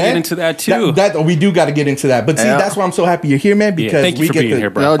 No, we got to man. get into that too. We do got to get into that. But see, that's why I'm so happy you're here, man, because thank you we for get being the here,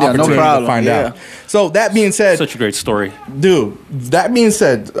 bro. No opportunity problem. to find Yeah. out. So that being said, Such a great story. dude, that being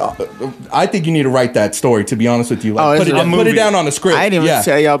said, I think you need to write that story, to be honest with you. Like, Oh, put it down on the script. I didn't even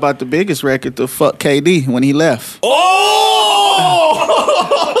tell y'all about the biggest record to fuck KD when he left. Oh!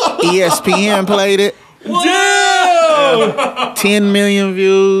 ESPN played it. Damn! 10 million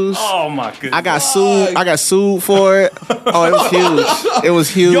views. Oh my goodness. I got sued for it. Oh, it was huge. It was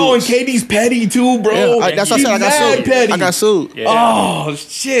huge. Yo, and KD's petty too, bro. That's what I said. I got Mad sued. petty. I got sued. Yeah. Oh,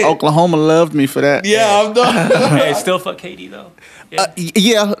 shit. Oklahoma loved me for that. Yeah, I'm done. Hey, still fuck KD though.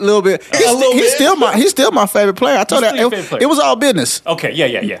 Yeah, a little bit. He's still my favorite player. I told He's you still your favorite player. it was all business. Okay, yeah.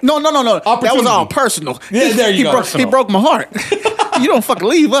 No. That was Opportunity. all personal. Yeah, there you go. He broke my heart. You don't fucking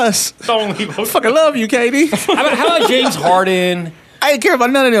leave us. Don't leave us. Fucking love you, KD. How about James Harden? I ain't care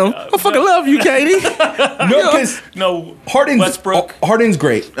about none of them. I fucking love you, KD. No, because No, Westbrook. Harden's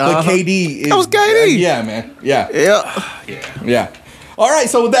great, but KD is... That was KD. Yeah, man. Yeah. Yeah. All right,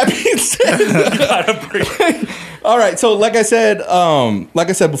 so with that being said... All right, so like I said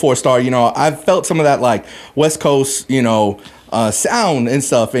before, Star, I've felt some of that like West Coast, sound and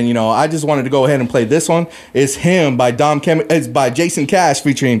stuff, and I just wanted to go ahead and play this one. It's Him by It's by Jason Cash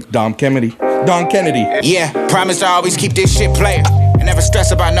featuring Don Kennedy. Yeah, promise to always keep this shit playing and never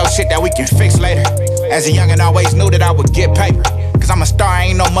stress about no shit that we can fix later. As a youngin', always knew that I would get paper, cause I'm a star, I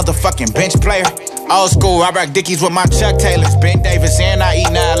ain't no motherfucking bench player. Old school, I rock Dickies with my Chuck Taylors, Ben Davis, and I eat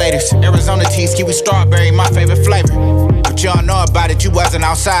annihilators. Arizona teas, kiwi strawberry, my favorite flavor. But you don't know about it, you wasn't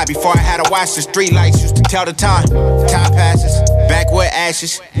outside before I had to watch the street lights. Used to tell the time. Time passes, backwood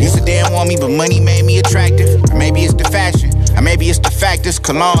ashes. Used to didn't want me, but money made me attractive. Or maybe it's the fashion, or maybe it's the fact this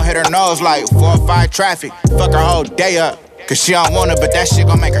cologne hit her nose like 4 or 5 traffic. Fuck her whole day up, cause she don't want it, but that shit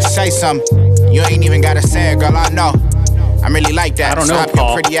gon' make her say something. You ain't even gotta say it, girl, I know. I'm really like that. I don't know, Stop Paul.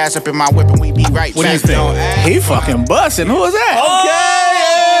 your pretty ass up in my whip and we be right What do you back. think? He fucking busting. Who was that?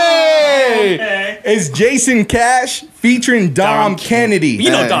 Okay. It's Jason Cash featuring Dom Kennedy. You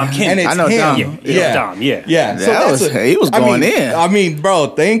know Dom Kennedy. And it's I know him. Dom. Yeah. Dom, yeah. Yeah. He was going in. I mean, bro,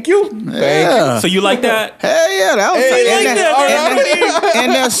 thank you. Yeah. So you like that? Hell yeah, that was Hey, and, that-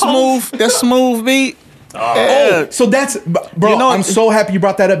 and that smooth beat. Oh, so that's, bro, You know- I'm so happy you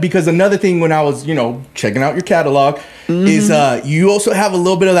brought that up because another thing when I was, checking out your catalog is you also have a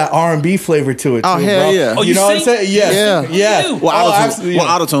little bit of that R&B flavor to it too, Oh, hell bro. yeah. Oh, you know what I'm sing? saying? Yes. Yeah. Yeah. You do? Well, absolutely.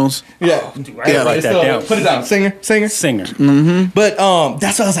 auto-tunes. Yeah. Dude, I gotta write that down. Put it down. Singer. Singer. But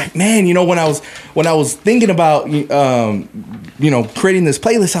that's what I was like, man, when I was thinking about creating this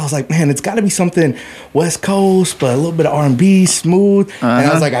playlist, I was like, man, it's got to be something West Coast, but a little bit of R&B, smooth. And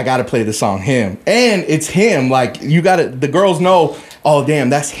I was like, I got to play the song Him. And it's him. Like, the girls know, oh, damn,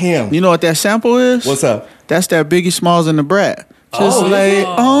 that's him. You know what that sample is? What's up? That's that Biggie Smalls and the Brat. Just lay it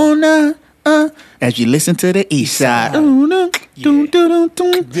on as you listen to the East Side. Dude, I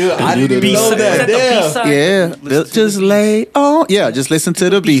didn't even know that. Yeah, just lay on. Yeah, just listen to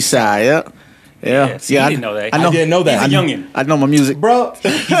the B side. Yeah. See, you didn't know that. I didn't know that. He's a youngin'. I know my music, Bro. He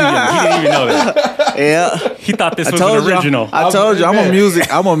didn't even know that. Yeah, He thought this I was told an original. you. I told you. I'm a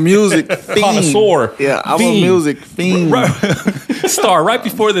music fiend. Connoisseur. Yeah, I'm Fiend. a music fiend. Star, right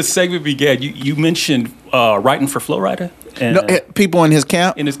before this segment began, you mentioned writing for Flow Rider. And, No, people in his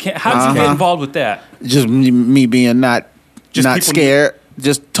camp. in his camp. How did you get involved with that? Just me being not Just people- scared.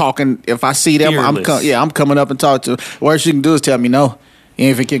 Just talking. If I see them, Fearless. I'm coming up and talk to. Worst you can do is tell me no. You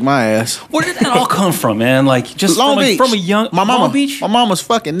ain't finna kick my ass. Where did that all come from, man? Like just Long Beach. from a young my mama. Long Beach. My mom was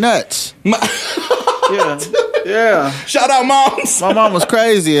fucking nuts. Yeah. Shout out, moms. My mom was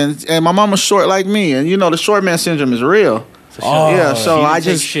crazy, and my mom was short like me, and the short man syndrome is real. Yeah, so She I didn't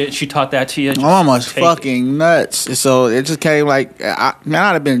take just shit. She taught that to you. my mom was Just take fucking nuts. So it just came like I'd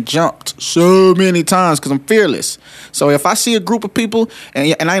have been jumped so many times because I'm fearless. So if I see a group of people,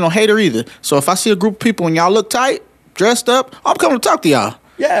 and I ain't no hater either. So if I see a group of people and y'all look tight, dressed up, I'm coming to talk to y'all.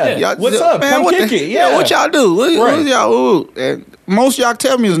 Yeah. Y'all, What's up? man, Come what kick the- it. Yeah, what y'all do? What y'all? Ooh. And most of y'all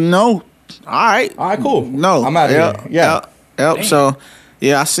tell me is no. All right. All right, cool. No. I'm out of here. Yeah. Yep. So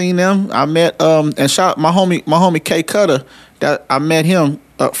yeah, I seen them. I met and shout out my homie K Cutter. That I met him.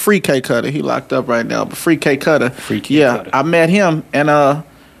 Free K Cutter. He locked up right now, but Free K Cutter. Cutter. I met him, and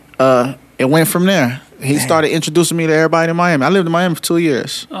it went from there. He started introducing me to everybody in Miami. I lived in Miami for 2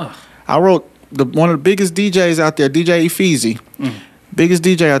 years. Oh. I wrote one of the biggest DJs out there, DJ Efeezy. Biggest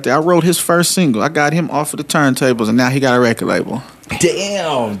DJ out there. I wrote his first single. I got him off of the turntables, and now he got a record label.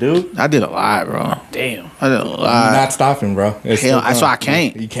 Damn, dude. I did a lot, bro. Damn. I did a lot. You're not stopping, bro. It's Hell, still that's why I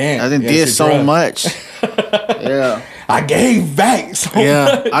coming. can't. You can't. I done Yeah, did it's a so drug. much. Yeah. I gave back so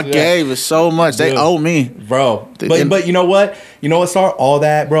much. I gave it so much. They Dude. owe me. Bro. But you know what? You know what, Star? All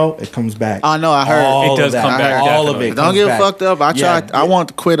that, bro, it comes back. I know, I heard. All It does of that. come back, All of definitely. it. Don't comes get back. fucked up. I tried. Yeah. I want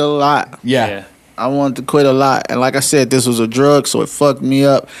to quit a lot. Yeah. I wanted to quit a lot. And like I said, this was a drug, so it fucked me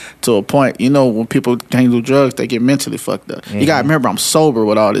up to a point. When people can't do drugs, they get mentally fucked up. You got to remember, I'm sober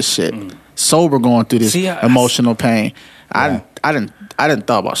with all this shit. Sober going through this emotional pain. I didn't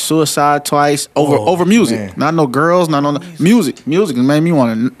thought about suicide twice over music. man. Not no girls, not no music. Music made me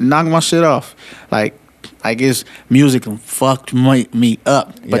want to knock my shit off. Like I guess music fucked me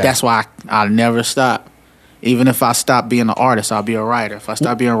up. But Yeah. that's why I'll never stop. Even if I stop being an artist, I'll be a writer. If I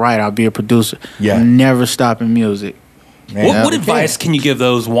stop being a writer, I'll be a producer. Yeah. I'm never stopping music. Man. What advice can you give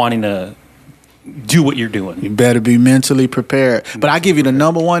those wanting to do what you're doing? You better be mentally prepared. But I give you the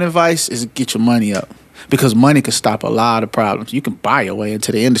number one advice is get your money up. Because money can stop a lot of problems. You can buy your way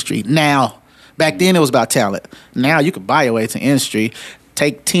into the industry. Now, back then it was about talent. Now you can buy your way into the industry.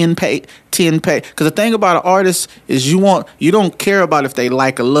 Take 10 pay. Because the thing about an artist is you don't care about if they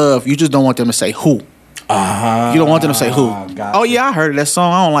like or love. You just don't want them to say who. You don't want them to say who. Gotcha. Oh yeah, I heard that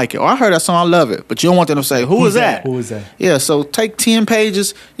song. I don't like it. Or I heard that song. I love it. But you don't want them to say who is that? Who is that? Yeah. So take 10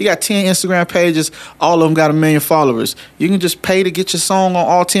 pages. You got 10 Instagram pages. All of them got 1 million followers. You can just pay to get your song on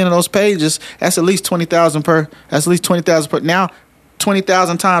all 10 of those pages. That's at least 20,000 per. That's at least 20,000 per. Now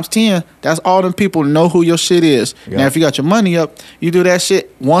 20,000 times 10. That's all them people know who your shit is. Yeah. Now if you got your money up, you do that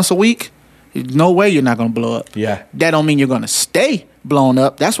shit once a week. No way you're not gonna blow up. Yeah. That don't mean you're gonna stay blown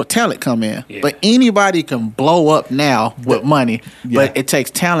up. That's where talent come in. Yeah. But anybody can blow up now with money. Yeah. But it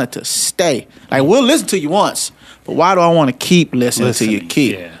takes talent to stay. Like we'll listen to you once, but why do I want to keep listening to you?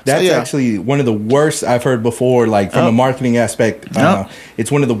 Keep. Yeah. That's So, actually one of the worst I've heard before, like from a marketing aspect.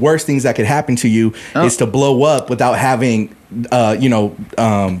 It's one of the worst things that could happen to you is to blow up without having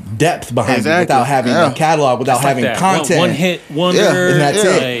depth behind it, without having a catalog, without having content. One hit wonder. And that's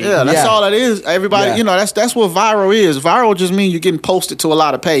it. Yeah, that's all it is. Everybody, that's what viral is. Viral just means you're getting posted to a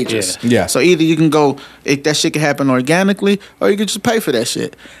lot of pages. Yeah. So either you can go, that shit can happen organically, or you can just pay for that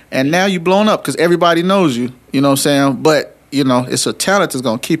shit. And now you're blown up because everybody knows you. You know what I'm saying? But it's a talent that's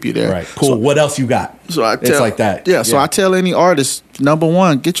gonna keep you there. Right. Cool. So, what else you got? So it's like that. Yeah. So I tell any artist, number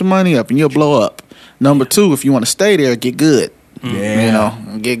one, get your money up and you'll blow up. Number two, if you want to stay there, get good. Yeah.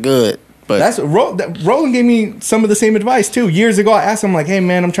 Get good. But that's Roland gave me some of the same advice too. Years ago, I asked him like, "Hey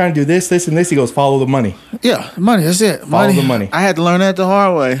man, I'm trying to do this, this, and this." He goes, "Follow the money." Yeah, money. That's it. Follow the money. I had to learn that the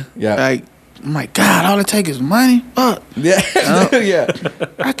hard way. Yeah. Like, I'm like, God, all it takes is money. Fuck. Yeah. Yeah.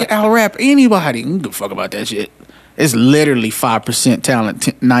 I can out rap anybody. I don't give a fuck about that shit. It's literally 5% talent,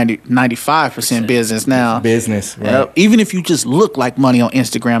 95% business now. Business, right? Even if you just look like money on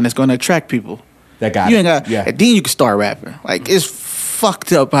Instagram, that's going to attract people. That got you it. Ain't got, and then you can start rapping. Like, it's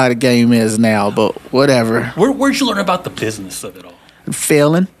fucked up how the game is now, but whatever. Where'd you learn about the business of it all?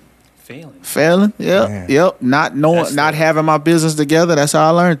 Failing. Yep. Not having my business together. That's how I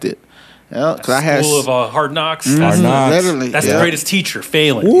learned it. Yeah, because I had School of Hard Knocks. Hard Knocks. Literally, That's the greatest teacher.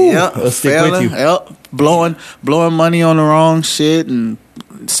 Failing. Let's stick with you. Yep. Blowing money on the wrong shit and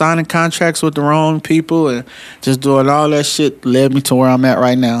signing contracts with the wrong people and just doing all that shit led me to where I'm at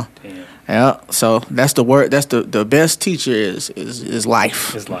right now. Damn. Yeah. So that's the word. That's the best teacher is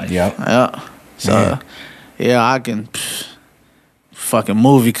life. Is life. Yep. Yeah. So I can. Fucking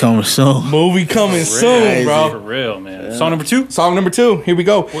movie coming soon. Movie coming soon, bro. For real, man. Song number 2? Song number 2. Here we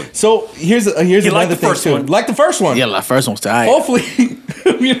go. So here's another thing too. Like the first one. Yeah, like the first one's tight. Hopefully,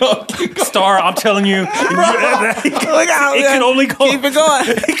 Star, I'm telling you. It can only go. Keep it going.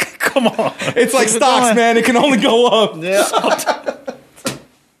 Come on. It's like stocks, man. It can only go up. Yeah.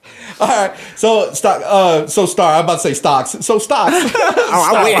 All right, so Star. I'm about to say stocks. So stocks.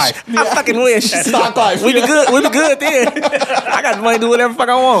 I wish. I fucking wish. Stock life. We be good. We be good then. I got the money to do whatever the fuck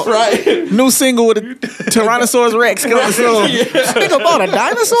I want. Right. New single with a Tyrannosaurus Rex coming soon. Think about a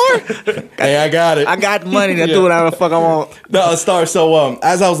dinosaur. Hey, I got it. I got the money to do whatever the fuck I want. No, Star. So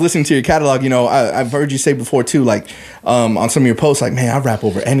as I was listening to your catalog, I've heard you say before too, like on some of your posts, like, man, I rap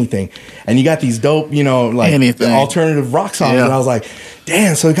over anything, and you got these dope, like anything. Alternative rock songs, and I was like,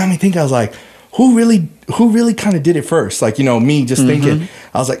 damn. So it got me thinking. I was like, who really kind of did it first? Like, me just thinking.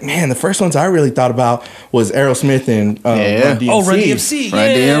 I was like, man, the first ones I really thought about was Aerosmith and Run DMC. Oh, Run DMC. Run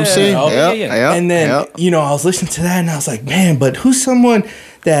DMC. Oh, yeah. And then, I was listening to that and I was like, man, but who's someone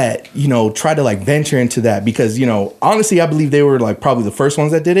that, tried to like venture into that? Because, honestly, I believe they were like probably the first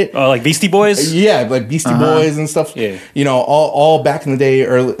ones that did it. Like Beastie Boys? Yeah, like Beastie Boys and stuff. Yeah. All back in the day,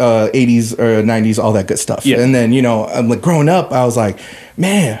 early 80s or 90s, all that good stuff. Yeah. And then, I'm like growing up, I was like,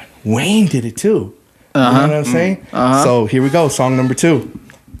 man, Wayne did it too. You know what I'm saying? So here we go. Song number 2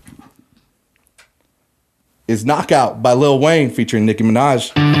 is Knockout by Lil Wayne featuring Nicki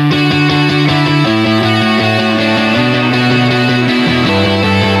Minaj.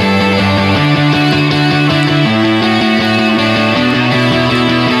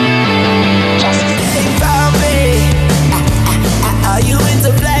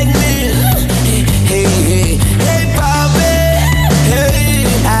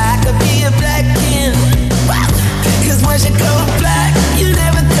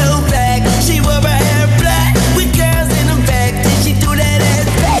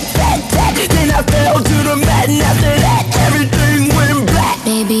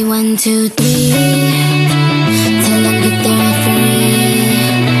 Baby, 1, 2, 3. Tell him get the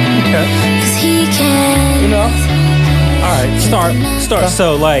referee. Okay. 'Cause he can. All right, start.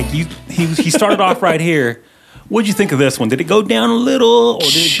 So like he started off right here. What'd you think of this one? Did it go down a little, or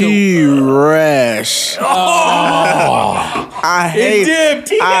did it go? Rash. I hate it.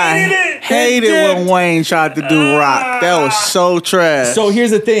 He hated it. Hated when Wayne tried to do rock. That was so trash. So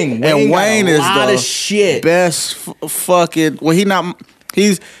here's the thing, Wayne is lot the of shit. best fucking. Well, he's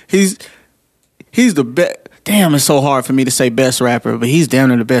the best. Damn, it's so hard for me to say best rapper, but he's damn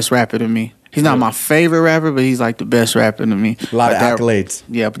near the best rapper to me. He's not my favorite rapper, but he's like the best rapper to me. A lot of accolades.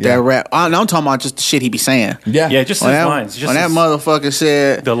 Yeah, but that rap. I'm talking about just the shit he be saying. Yeah, just his lines. Just when that motherfucker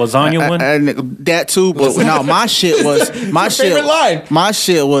said the lasagna one, that too. But no, my shit was favorite line. My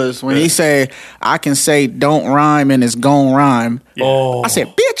shit was when he said, "I can say don't rhyme and it's gon' rhyme." Yeah. Oh, I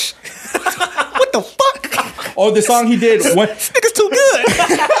said, "Bitch, what the fuck?" Oh, the song he did. This nigga's too good.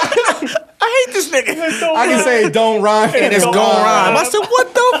 I hate this nigga. I can say don't rhyme and it's gon' rhyme. I said,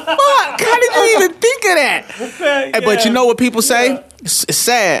 what the fuck? How did you even think of that? But you know what people say? It's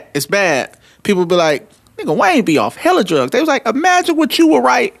sad. It's bad. People be like, nigga, Wayne be off hella drugs. They was like, imagine what you would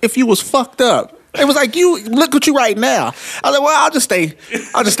write if you was fucked up. It was like, you look what you right now. I was like, well, I'll just stay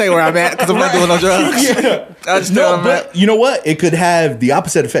where I'm at because I'm not doing no drugs. Yeah. I'll just stay where I'm at. But you know what? It could have the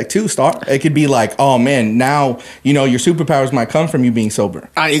opposite effect too, Star. It could be like, oh man, now your superpowers might come from you being sober.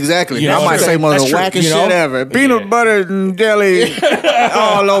 Exactly. You know I might say one of the wackest shit ever. Peanut butter and jelly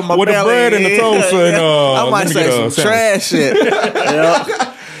all over my with belly. the bread and the toast. And, I might say some trash shit. Yep.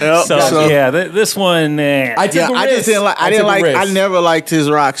 So yeah, this one. I never liked his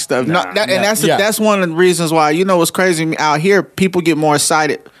rock stuff. That's one of the reasons why. You know what's crazy? Out here, people get more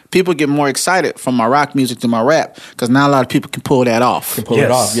excited. People get more excited from my rock music than my rap because not a lot of people can pull that off.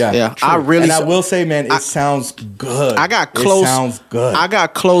 Yeah. I will say, man, it sounds good. I got close. It sounds good. I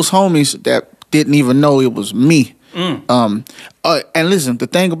got close homies that didn't even know it was me. And listen, the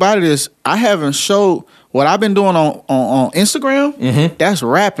thing about it is, I haven't showed. What I've been doing on Instagram, that's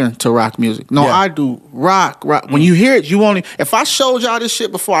rapping to rock music. No, I do rock. When you hear it, you only... If I showed y'all this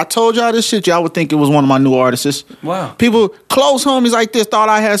shit before I told y'all this shit, y'all would think it was one of my new artists. Wow. People, close homies like this, thought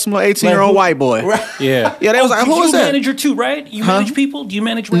I had some little 18-year-old white boy. Yeah. Yeah, they was like, who is that? You manager too, right? You manage people? Do you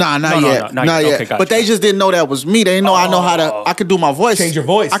manage... Nah, not yet. Not yet. Okay, gotcha. But they just didn't know that was me. They didn't know I know how to... I could do my voice. Change your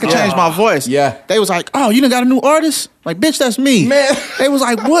voice. I could change my voice. Yeah. They was like, oh, you done got a new artist? Like, bitch, that's me. Man. They was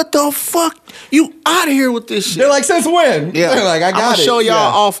like, what the fuck? You out of here with this shit. They're like, since when? Yeah. They're like, I got it. I'm gonna show y'all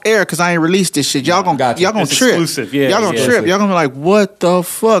off air because I ain't released this shit. Y'all gonna trip. Exclusive. Yeah, y'all gonna trip. Y'all gonna be like, what the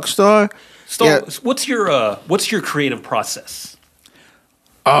fuck, Star? So what's your creative process?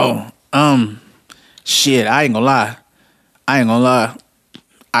 Shit, I ain't gonna lie.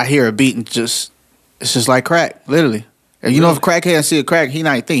 I hear a beat and it's just like crack, literally. And you know, if a crackhead see a crack, he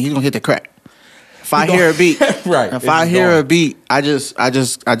not think he's gonna hit the crack. If I hear a beat, right. If I hear a beat, I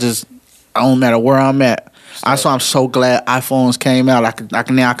don't matter where I'm at. That's why I'm so glad iPhones came out. I can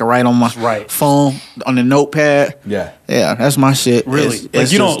write on my phone on the notepad. Yeah, that's my shit. Really,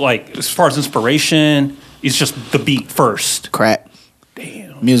 it's you don't like as far as inspiration. It's just the beat first. Crack.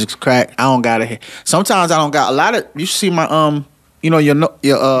 Damn, music's crack. I don't gotta hear. Sometimes I don't got a lot of. You should see my your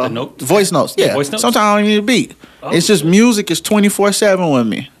voice notes. Yeah, voice notes? Sometimes I don't need a beat. Oh. It's just music is 24/7 with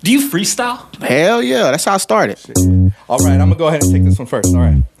me. Do you freestyle? Hell yeah, that's how I started. All right, I'm gonna go ahead and take this one first. All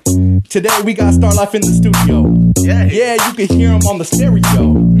right. Today we got Star Life in the studio. Yeah, you can hear him on the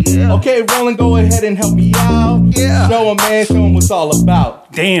stereo. Yeah. Okay, Roland, go ahead and help me out. Yeah. Show him what's all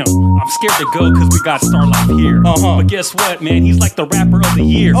about. Damn, I'm scared to go because we got Star Life here. But guess what, man? He's like the rapper of the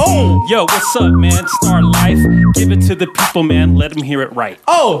year. Oh. Yo, what's up, man? Star Life. Give it to the people, man. Let them hear it right.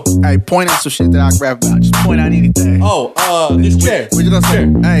 Oh. Hey, point out some shit that I can rap about. Just point out anything. Oh, this chair. What you gonna say?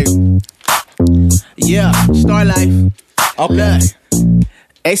 Hey. Yeah, Star Life. Okay. Look.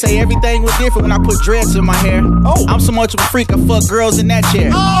 They say everything was different when I put dreads in my hair. Oh. I'm so much of a freak, I fuck girls in that chair.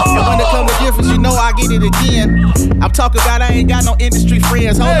 Oh. And when it comes to difference, you know I get it again. I'm talking about I ain't got no industry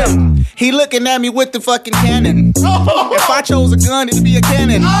friends. Hold up. He looking at me with the fucking cannon. Oh. If I chose a gun, it'd be a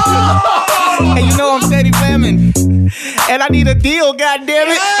cannon. Oh. And you know I'm steady flamming. And I need a deal,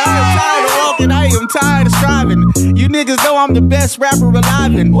 goddammit. I am tired of walking, I am tired of striving. You niggas know I'm the best rapper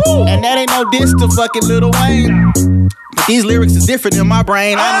alive. And that ain't no diss to fucking Lil Wayne. But these lyrics is different in my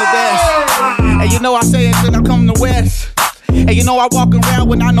brain. I'm the best. And you know I say it when I come to West. And you know I walk around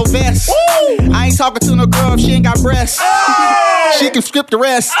with not no vest. I ain't talking to no girl if she ain't got breasts. She can skip the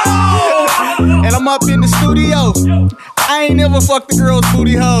rest. And I'm up in the studio. I ain't never fucked a girl's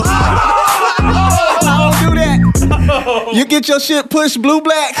booty hole. I don't do that. You get your shit pushed blue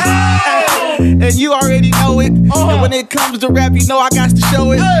black. And you already know it. And when it comes to rap, you know I got to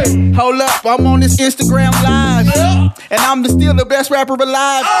show it. Hold up, I'm on this Instagram live. And I'm still the best rapper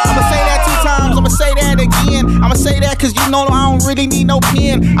alive. I'ma say that 2 times, I'ma say that again. I'ma say that cause you know I don't really need no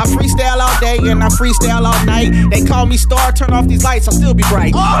pen. I freestyle all day and I freestyle all night. They call me Star, turn off these lights, I'll still be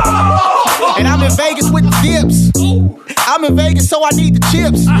bright. And I'm in Vegas with the dips. I'm in Vegas, so I need the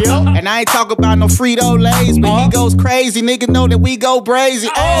chips. And I ain't talking about no Frito-Lays, but he goes crazy. Nigga know that we go brazy.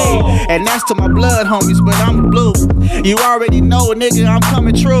 Ay. And that's to my blood homies, but I'm blue. You already know, nigga, I'm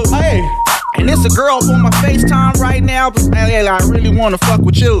coming true. Hey. And it's a girl up on my FaceTime right now, but hey, I really wanna fuck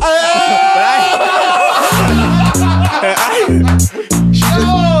with you.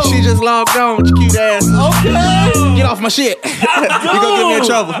 She just logged on with your cute ass. Okay. Get off my shit. You gonna get me in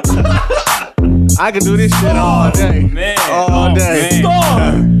trouble. I can do this shit all day. Man. All day.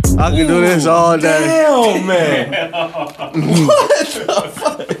 Man. I can do this all day. Damn, man. What the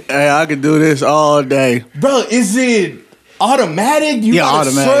fuck? Hey, I can do this all day. Bro, is it... Automatic? You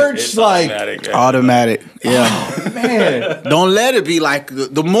gotta search like automatic. Yeah. Oh, man. Don't let it be like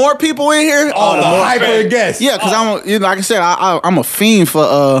the more people in here, the more hyper it gets. Yeah, because I'm like I said, I'm a fiend for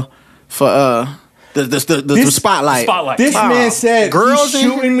the spotlight. This man said, girls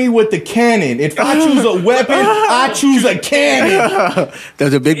shooting me with the cannon. If I choose a weapon, I choose a cannon.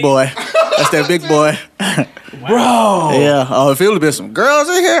 That's a big boy. That's that big boy. Bro. Yeah. Oh, if it would have been some girls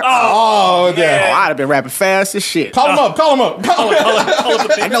in here. Oh, yeah. I'd have been rapping fast as shit. Call them up.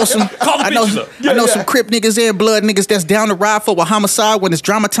 I know some Crip niggas and blood niggas that's down to ride for a homicide. When it's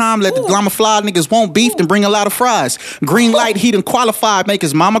drama time, let the drama fly. Niggas want beef, then bring a lot of fries. Green light, he done qualified. Make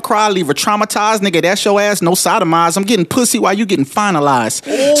his mama cry, leave her traumatized. Nigga, that's your ass, no sodomized. I'm getting pussy while you getting finalized.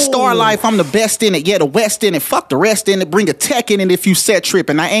 Star life, I'm the best in it. Yeah, the West in it. Fuck the rest in it. Bring a tech in it if you set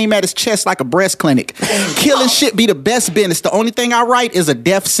tripping. I aim at his chest like a breast clinic. Killing shit be the best business. The only thing I write is a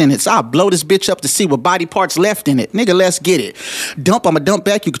death sentence. I'll blow this bitch up to see what body parts left in it. Nigga, let's get it. Dump, I'ma dump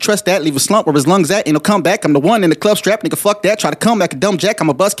back. You can trust that. Leave a slump where his lungs at. Ain't no comeback. I'm the one in the club strap. Nigga, fuck that. Try to come like a dumb jack. I'm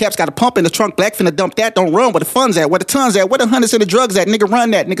a bus caps. Got a pump in the trunk black. Finna dump that. Don't run where the funds at. Where the tons at. Where the hundreds and the drugs at. Nigga,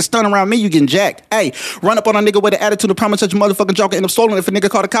 run that. Nigga, stun around me. You getting jacked. Hey, run up on a nigga with an attitude of promise that your motherfucking jaw can end up stolen. If a nigga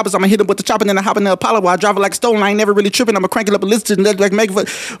call the coppers, I'ma hit him with the chopper and then I hop in the Apollo while I drive it like a stolen. I ain't never really tripping. I'ma crank it up a list and like make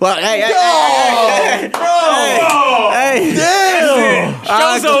it. Well, hey, Hey, damn!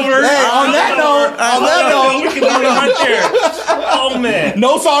 Show's over. Hey, on that note, we can leave it right there. Oh man,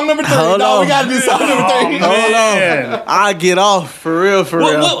 no song number 3. We gotta do song number 3. Hold on, I get off for real.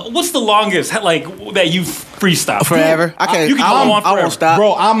 What's the longest like that you freestyle? Forever. I can't. You can go on forever. I won't stop,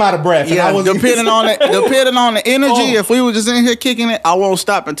 bro. I'm out of breath. Yeah, depending on the energy. If we were just in here kicking it, I won't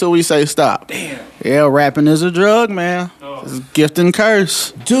stop until we say stop. Damn. Yeah, rapping is a drug, man. It's gift and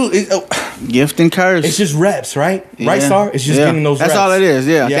curse, dude. Gift and curse. It's just reps, right? Yeah. Right, Star? It's just getting those reps. That's all it is,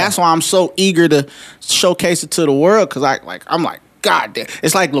 yeah. That's why I'm so eager to showcase it to the world, because I'm like, God damn.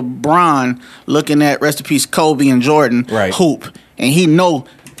 It's like LeBron looking at, rest in peace, Kobe and Jordan hoop, and he know,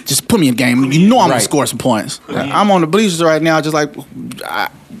 just put me in game. You know I'm going to score some points. I'm on the bleachers right now, just like,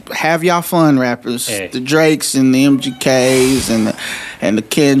 have y'all fun, rappers. Hey. The Drakes and the MGKs and the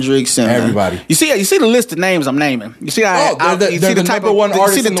Kendricks and everybody. You see the list of names I'm naming. You see they're the type of one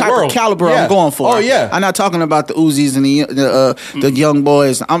artist in the world. Of caliber I'm going for. Oh yeah. I'm not talking about the Uzis and the young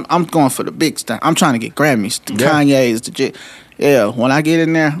boys. I'm going for the big stuff. I'm trying to get Grammys, the Kanye's, when I get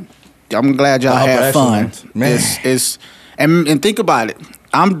in there, I'm glad y'all have fun. Man. It's and think about it.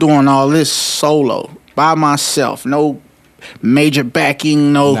 I'm doing all this solo by myself. No major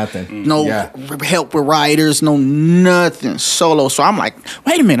backing, no help with writers, no nothing, solo. So I'm like,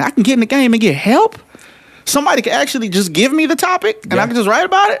 wait a minute, I can get in the game and get help? Somebody can actually just give me the topic and I can just write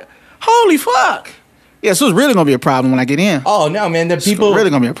about it? Holy fuck. Yeah, so it's really gonna be a problem when I get in. Oh no, man, the people it's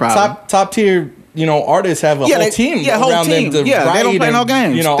really gonna be a problem. Top tier, artists have a whole team around them to write, they don't play no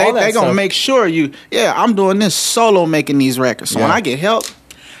games. They gonna make sure I'm doing this solo making these records. So when I get help,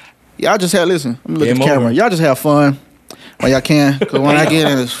 y'all just listen, let me look at the camera. Y'all just have fun. Well, y'all can, because when I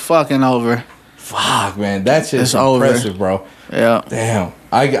get in, it's fucking over. Fuck, man, that's just impressive, bro. Yeah. Damn.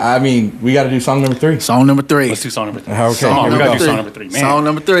 I mean, we got to do song number 3. Song number 3. Let's do song number 3. Okay. We got to do song number 3, man. Song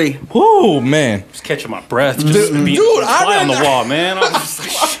number 3. Whoo, man. Just catching my breath. Just being fly on the wall, man. I'm just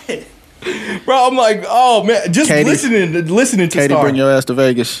like, shit. Bro, I'm like, oh, man. Just Katie, listening to Katie, Star. bring your ass to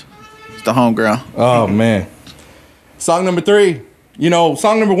Vegas. It's the home ground. Oh, man. Song number 3.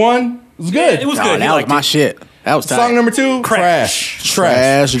 Song number 1 was good. It was good. That was my shit. That was tight. Song number 2, trash.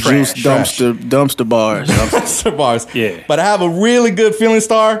 Juice, dumpster bars. Dumpster bars. Yeah. But I have a really good feeling,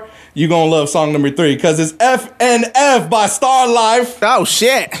 Star. You're going to love song number 3 because it's FNF by Star Life. Oh,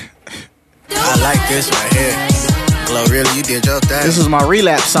 shit. I like this right here. Glow, really, you did your thing. This is my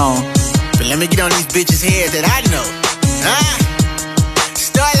relapse song. But let me get on these bitches' head that I know.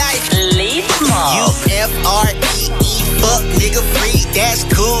 Star Life. Leave small. UFREE. Fuck nigga free, that's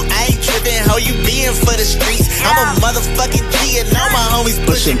cool. I ain't trippin', how you being for the streets? I'm a motherfucking G and all my homies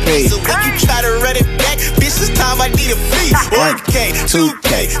pushing P. So when you try to run it back, bitch, this time I need a fee. 1K,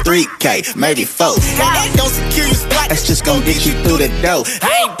 2K, 3K, maybe 4. Now that don't secure your spot, that's just gon' get you through the door. I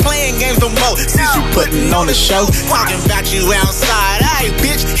ain't playing games no more, since you putting on the show. Talking about you outside, alright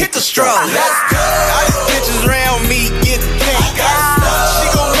bitch, hit the stroll. Let's go. All these bitches around me getting paid. She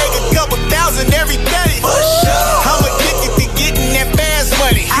gon' make a couple thousand every day. I'm addicted to getting that fast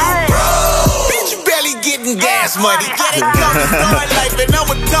money. Bitch, you barely getting gas money. Get it coming, Star Life, and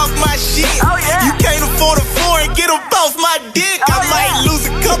I'ma talk my shit. You can't afford a foreign, get them off my dick. I might lose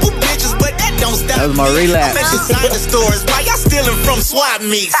a couple bitches, but that don't stop. That was my relapse. I'm at designer stores. Why y'all stealing from swap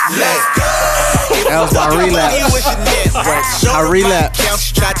meets? Let's go. That was my relapse. I relapse.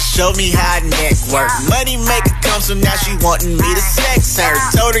 She tried to show me how I network. Money maker comes, so now she wanting me to sex her.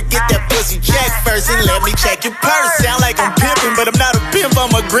 Told her get that pussy check first and let me check your purse. Sound like I'm pimping, but I'm not a pimp, I'm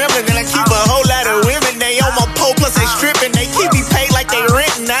a gremlin. And I keep a whole lot of women, they on my pole, plus they stripping. They keep me paid like they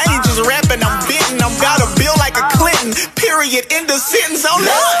renting. I ain't just rapping, I'm bitten. I'm about a bill like a Clinton. Period, end of sentence, oh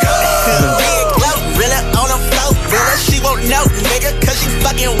no. Big glow, Rilla on the floor. Rilla, she won't know, nigga, cause she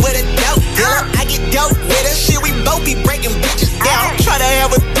fucking with a dope dealer. I get dope with her, shit, we both be breaking bitches down. Try to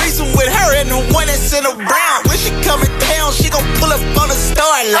have a threesome with her and the one that's in a brown. When she coming down, she gon' pull up on the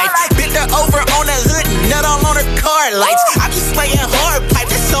starlights. Bend her over on the hood, nut all on her car lights. I be slaying hard pipe,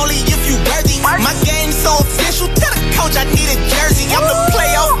 that's only if you worthy. My game's so official, tell the coach I need a jersey. I'm the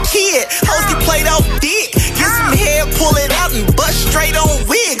playoff kid, hoes get played off dick. Get some hair, pull it out and bust straight on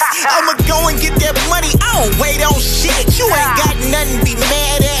wigs. I'ma go and get that money, I don't wait on shit. You ain't got nothing to be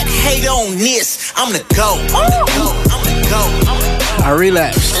mad at, hate on this. I'm the go, I'm the go, I'm the go. I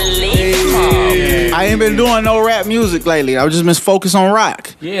relapsed. I ain't been doing no rap music lately. I've just been focused on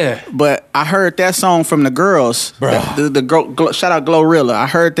rock. Yeah. But I heard that song from the girls. Shout out Glorilla. I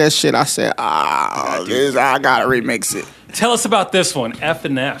heard that shit. I said, I gotta remix it. Tell us about this one,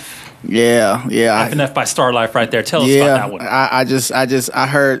 FNF. Yeah. FNF by Starlife right there. Tell us about that one.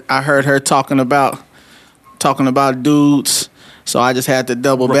 I heard her talking about dudes. So I just had to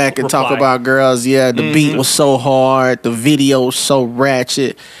double back and talk about girls. Yeah, the beat was so hard, the video was so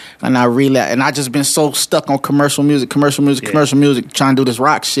ratchet, and I just been so stuck on commercial music, trying to do this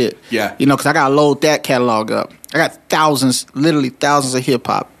rock shit. Yeah, you know, because I gotta load that catalog up. I got literally thousands of hip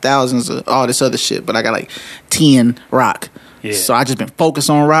hop, thousands of all this other shit, but I got like 10 rock. Yeah. So I just been focused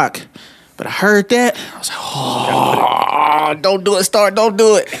on rock. But I heard that, I was like, don't do it, Star, don't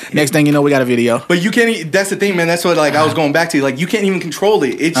do it. Next thing you know, we got a video. But you can't, that's the thing, man, that's what I was going back to. Like, you can't even control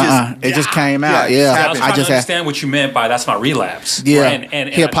it. It just came out, yeah. I was trying to understand what you meant by that's my relapse. Yeah,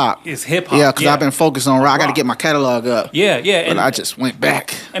 and hip-hop. It's hip-hop. Yeah, because I've been focused on rock. I got to get my catalog up. Yeah. But I just went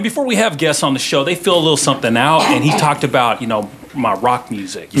back. And before we have guests on the show, they feel a little something out, and he talked about, my rock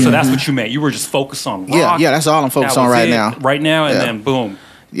music. So that's what you meant. You were just focused on rock. Yeah, that's all I'm focused on right now. Right now, and then boom.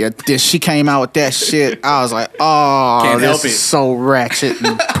 Yeah, she came out with that shit. I was like, this is so ratchet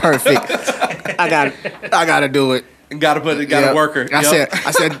and perfect. I gotta do it. Gotta work her. I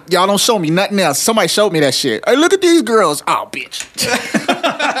said, y'all don't show me nothing else. Somebody showed me that shit. Hey, look at these girls. Oh, bitch.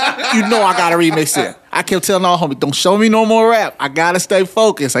 You know I gotta remix it. I kept telling all homies, don't show me no more rap. I gotta stay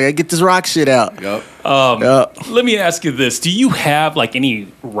focused. I gotta get this rock shit out. Yep. Let me ask you this: do you have like any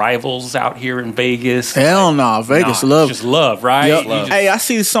rivals out here in Vegas? Hell no, Vegas love. Just love, right? Yep. Love. Hey, I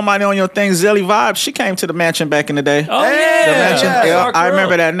see somebody on your thing, Zelly Vibe. She came to the mansion back in the day. Oh yeah, the mansion. Yeah, I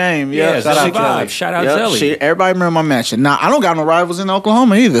remember that name. Yeah, Zelly Vibe. Shout out Zelly. Everybody remember my mansion. Nah, I don't got no rivals in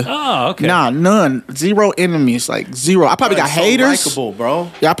Oklahoma either. Oh, okay. Nah, none. Zero enemies. Like zero. I probably got haters. Likeable,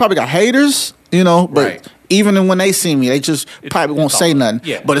 bro. Yeah, I probably got haters. But even when they see me, they just probably won't say nothing.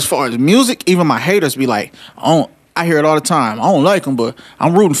 Yeah. But as far as music, even my haters be like, I hear it all the time. I don't like them, but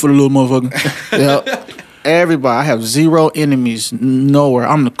I'm rooting for the little motherfucker. Yeah. Everybody. I have zero enemies nowhere.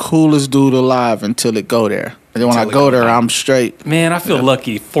 I'm the coolest dude alive until it go there. And then when I go there, I'm straight. Man, I feel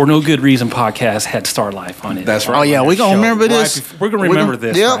lucky. For No Good Reason podcast had Starlife on it. That's right. Oh, yeah. We're going to remember this. We're going to remember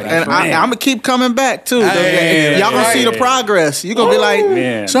this. Yep. And I'm going to keep coming back, too. Y'all going to see the progress. You're going to be like,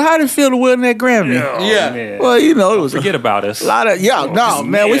 man. So how did it feel to win that Grammy? Yeah. Well, it was forget about us. A lot of, we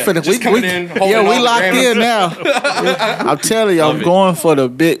finna. We locked in now. I'm telling you, I'm going for the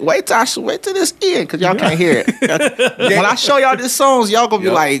big. Wait till this end, because y'all can't hear it. When I show y'all these songs, y'all going to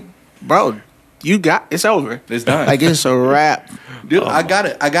be like, bro, it's over. It's done. Like, it's a wrap. Dude, I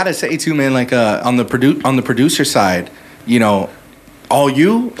gotta say too, man, like on the producer side, all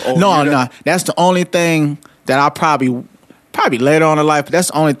you? No. That's the only thing that I probably later on in life, but that's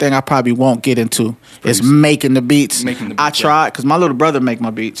the only thing I probably won't get into is making the beats. I tried because my little brother make my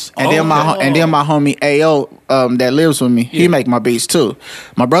beats, and then my homie AO that lives with me, he make my beats too.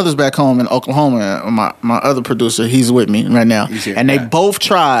 My brother's back home in Oklahoma. And my other producer, he's with me right now, and they both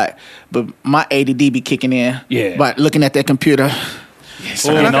tried, but my ADD be kicking in. Yeah, but looking at that computer. Yes,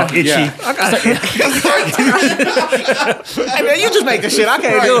 itchy. Yeah. Hey man, you just make the shit. I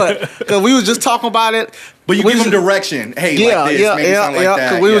can't do it because we was just talking about it. But you give them direction. Hey, like this, maybe something like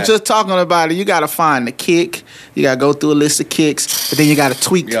that. We were just talking about it. You got to find the kick. You got to go through a list of kicks, but then you got to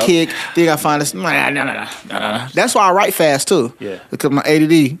tweak the kick. Then you got to find this. No. That's why I write fast too. Yeah, because my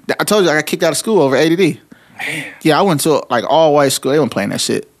ADD. I told you I got kicked out of school over ADD. Man. Yeah, I went to like all white school. They weren't playing that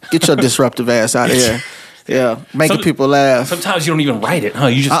shit. Get your disruptive ass out of here. Yeah, making people laugh. Sometimes you don't even write it, huh?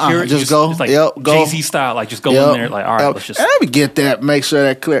 You just hear it. Just go. It's like go. Jay-Z style. Like just go in there. Like all right, let's just. Let me get that. Make sure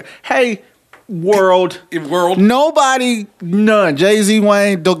that clear. Hey, world. Nobody, none. Jay-Z,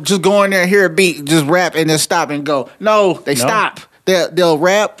 Wayne, don't just go in there and hear a beat, just rap and then stop and go. No, they stop. They'll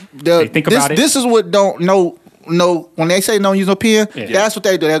rap. They think about it. This is what don't know. When they say don't use no pen, that's what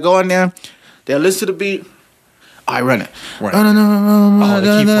they do. They'll go in there. They'll listen to the beat. All right, run it. No.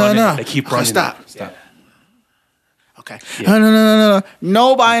 They keep running. They keep running. Stop. Okay. No.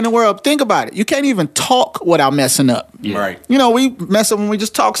 Nobody in the world. Think about it. You can't even talk without messing up. Yeah. Right. You know, we mess up when we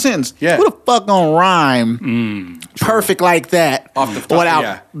just talk sentence. Yeah. Who the fuck gonna rhyme perfect like that off the top,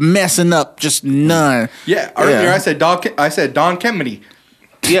 without messing up? Just none. Yeah. Earlier I said Don Kennedy.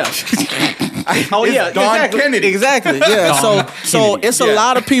 Yeah. Don Kennedy. Exactly. Yeah. So it's a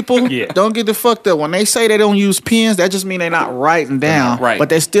lot of people. Don't get the fucked up. When they say they don't use pens, that just mean they're not writing down. Right. But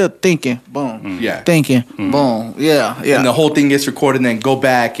they're still thinking. Boom. Yeah. Thinking. Boom. Yeah. And the whole thing gets recorded and then go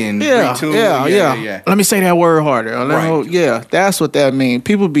back and retool. Yeah. Let me say that word harder. Right. Yeah. That's what that means.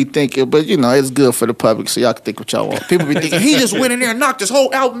 People be thinking, but you know, it's good for the public, so y'all can think what y'all want. People be thinking, he just went in there and knocked his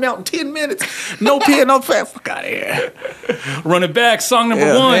whole album out in 10 minutes. No pen, no fat. Fuck out of here. Run it back. Song number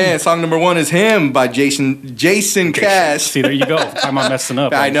 1. Man, song number 1 is Him by Jason Cash. See, there you go. I'm not messing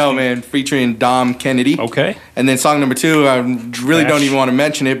up. I know, man. Featuring Dom Kennedy. Okay. And then song number 2, I really don't even want to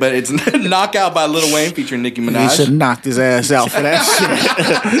mention it, but it's Knockout by Lil Wayne featuring Nicki Minaj. He should have knocked his ass out for that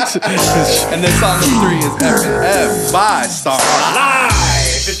shit. And then song number 3 is F by Star Life.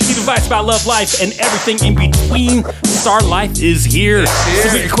 It's the advice about love, life, and everything in between. Star Life is here.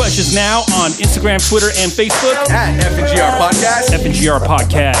 Submit your questions now on Instagram, Twitter, and Facebook. At FNGR Podcast. FNGR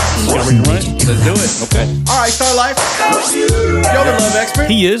Podcast. You got ready to run it? Let's do it. Okay. All right, Star Life. You're the love expert.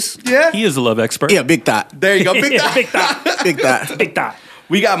 He is. Yeah. He is a love expert. Yeah, big thought. There you go. Big thought. Big thought. Big thought. Big thought.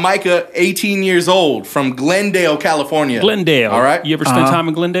 We got Micah, 18 years old, from Glendale, California. Glendale. All right. You ever spend time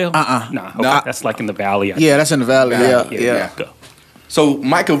in Glendale? No. Okay. That's like in the valley. Yeah, that's in the valley. Yeah. Go. So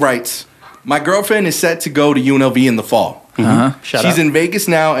Micah writes, my girlfriend is set to go to UNLV in the fall. She's in Vegas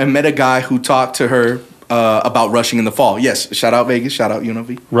now and met a guy who talked to her about rushing in the fall. Yes, shout out Vegas, shout out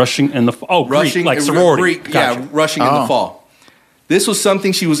UNLV. Rushing in the fall. Oh, rushing, Greek, like sorority. Greek, gotcha. Yeah, rushing in the fall. This was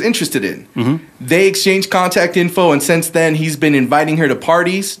something she was interested in. They exchanged contact info, and since then, he's been inviting her to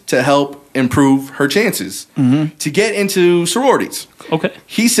parties to help improve her chances to get into sororities. Okay.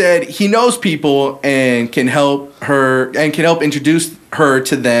 He said he knows people and can help her and can help introduce her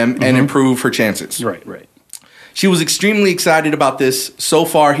to them and improve her chances. Right. She was extremely excited about this. So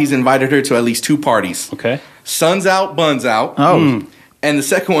far, he's invited her to at least 2 parties. Okay. Sun's out, buns out. Oh. And the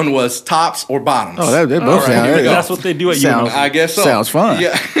second one was tops or bottoms. Oh, they both sound. That's what they do at UNLV. I guess so. Sounds fun.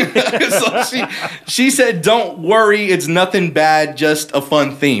 Yeah. So she said, "Don't worry, it's nothing bad, just a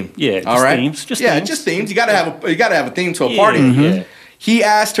fun theme." Yeah. All right. Themes. Just themes. You gotta have a theme to a party. Yeah. He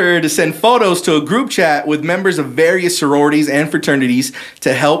asked her to send photos to a group chat with members of various sororities and fraternities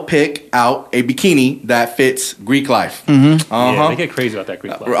to help pick out a bikini that fits Greek life. Yeah, they get crazy about that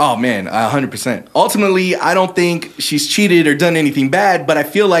Greek life. Oh, man, 100%. Ultimately, I don't think she's cheated or done anything bad, but I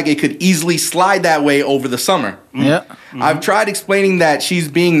feel like it could easily slide that way over the summer. Yeah. I've tried explaining that she's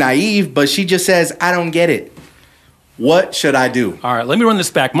being naive, but she just says, I don't get it. What should I do? All right, let me run this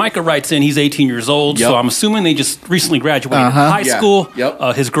back. Micah writes in, he's 18 years old, so I'm assuming they just recently graduated high school.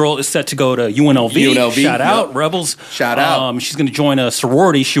 His girl is set to go to UNLV. Shout out, Rebels. Shout out. She's going to join a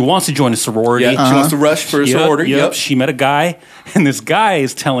sorority. She wants to join a sorority. She wants to rush for a sorority. She met a guy, and this guy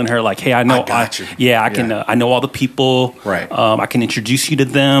is telling her, like, hey, I know, I can, I know all the people. Right. I can introduce you to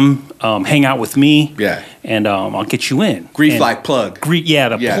them. Hang out with me. Yeah. And I'll get you in. Greek life plug.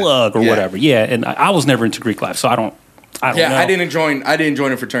 Plug or whatever. Yeah, and I was never into Greek life, so I don't know. I didn't join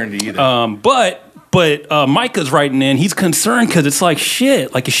a fraternity either. But Micah's writing in. He's concerned because it's like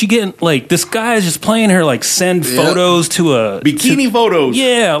shit. Like, is she getting like this guy is just playing her like send photos to a bikini photos?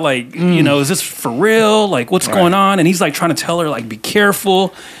 Yeah, like you know, is this for real? Like, what's going on? And he's like trying to tell her like be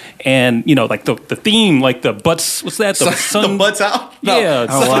careful. And you know, like the theme, like the butts. What's that? The sun. The butts out. No. Yeah,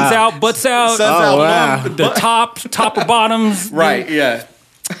 sun's out, butts out. Sun's out. Wow. The top or bottoms. Right. Yeah.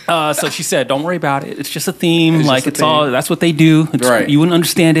 So she said, "Don't worry about it. It's just a theme. It's all. That's what they do. You wouldn't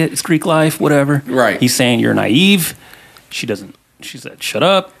understand it. It's Greek life, whatever." Right. He's saying you're naive. She doesn't. She said, "Shut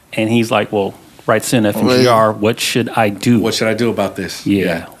up." And he's like, "Well, writes in FNGR. What should I do? What should I do about this?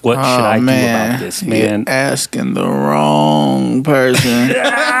 Yeah. What should I do about this, man? You're asking the wrong person."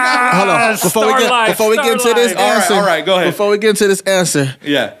 Hold on. Before we get into this answer. All right. Go ahead. Before we get into this answer.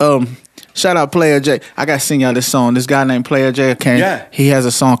 Yeah. Shout out Player J. I gotta sing y'all this song. This guy named Player J. He has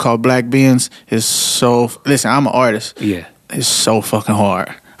a song called Black Beans. It's so listen, I'm an artist. Yeah. It's so fucking hard.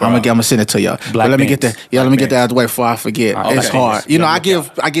 I'm gonna send it to y'all. But let me get that. Yeah, let me get that out of the way before I forget. Okay. It's hard. You know, I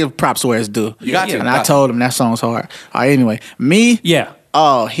give props where it's due. You got to. And I told him that song's hard. All right, anyway, me. Yeah.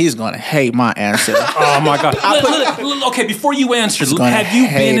 Oh, he's gonna hate my answer. Oh my God. Okay, before you answer, have you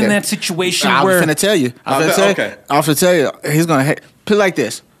been in that situation where I'm finna tell you. I'm finna tell you. He's gonna hate. Put it like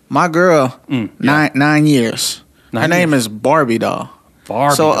this. My girl, 9 years. Her name is Barbie doll.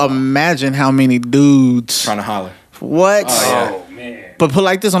 Imagine how many dudes trying to holler. What? Oh man. But put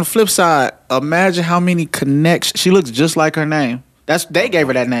like this on the flip side. Imagine how many connections. She looks just like her name. They gave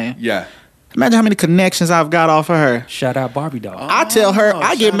her that name. Yeah. Imagine how many connections I've got off of her. Shout out Barbie doll. I tell her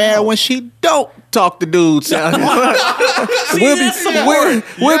I get mad when she don't talk to dudes. We'll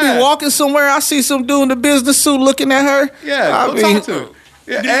be walking somewhere. I see some dude in the business suit looking at her. Yeah, go talk to her.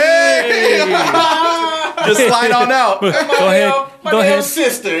 Yeah. Hey. Just slide on out. Go ahead. Go ahead.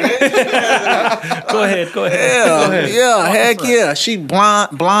 Sister. Go ahead. Yeah, heck yeah. She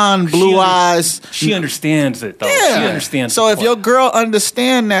blonde, blue eyes. She understands it though. Yeah. She understands. So if your girl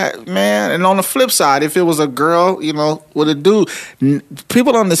understand that, man, and on the flip side, if it was a girl, you know, with a dude,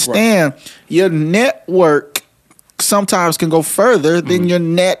 people understand your network sometimes can go further than your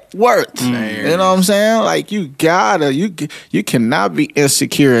net worth. You know what I'm saying? Like you cannot be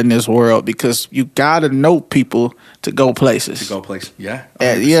insecure in this world because you gotta know people to go places. Yeah.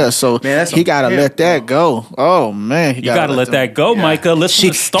 Yeah. So man, he gotta let that go. Oh man, you gotta let that go, Micah. Listen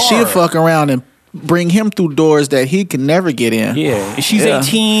to Star. She'll fuck around and bring him through doors that he can never get in. Yeah. She's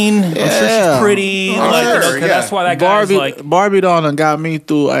 18. I'm sure she's pretty. That's why that guy's like Barbie doll done got me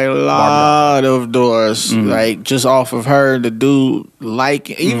through a lot of doors. Like just off of her, the dude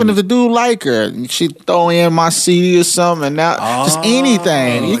even if the dude like her, she throw in my CD or something and now just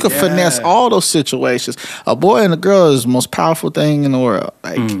anything. You can finesse all those situations. A boy and a girl is the most powerful thing in the world.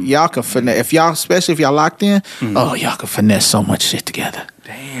 Like y'all can finesse especially if y'all locked in, y'all can finesse so much shit together.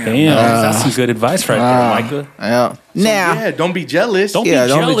 Damn, that's some good advice right there, Micah. Yeah. Now, don't be jealous. Don't be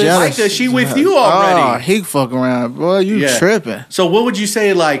jealous. Micah, she with you already. Oh, he fuck around, boy. You tripping. So what would you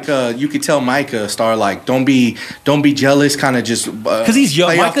say? Like you could tell Micah, Star, like don't be jealous. Kind of just because he's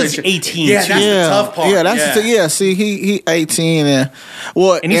young. Micah's 18. Yeah, that's the tough part. Yeah, that's see, he 18 and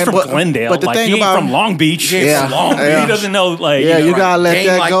he's from Glendale. But the thing he ain't from Long Beach. He doesn't know like. Yeah, you gotta let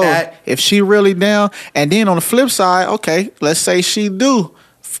that like go. That. If she really down, and then on the flip side, okay, let's say she do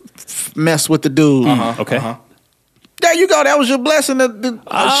mess with the dude. Okay. There you go. That was your blessing. She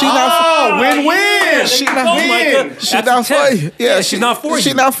not win-win. She not for you. Yeah, she's not for you.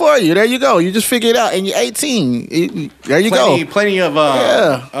 She's not for you. There you go. You just figure it out, and you're 18. There you go. Plenty of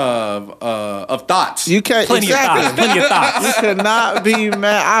thoughts. You can't. Plenty of thoughts. You cannot be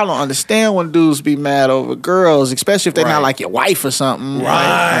mad. I don't understand when dudes be mad over girls, especially if they're not like your wife or something.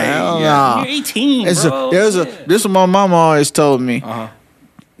 Right. You're 18. Bro. This is what my mama always told me.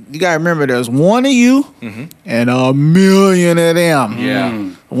 You gotta remember, there's one of you and a million of them.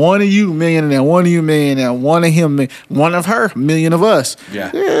 Yeah. One of you, million of them. One of you, million of them. One of him, one of her, million of us.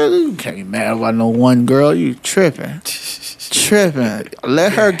 Yeah. You can't be mad about no one girl. You tripping.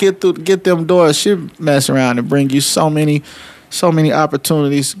 Let her get them doors. She mess around and bring you so many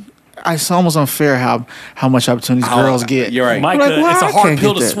opportunities. It's almost unfair how much opportunities girls get. You're right. Micah, it's a hard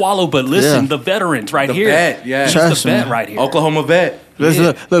pill to swallow, but listen, the veterans right here. Vet, yeah. He's the vet right here. Oklahoma vet.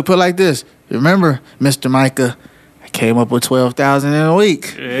 Look, put it like this. Remember, Mr. Micah, I came up with $12,000 in a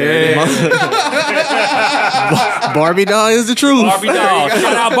week. Yeah. Barbie doll is the truth. Barbie doll.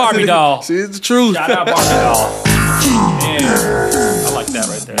 Shout out Barbie doll. She's the truth. Shout out Barbie doll. Yeah. I like that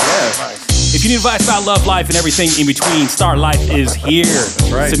right there. Yeah. If you need advice about love, life, and everything in between, Star Life is here.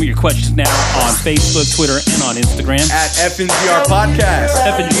 Right. Submit your questions now on Facebook, Twitter, and on Instagram. At FNGR Podcast.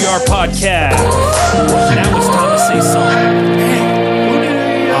 FNGR Podcast. Now it's time to say something.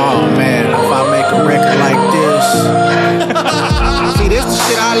 Oh, man, if I make a record like this. See, this is the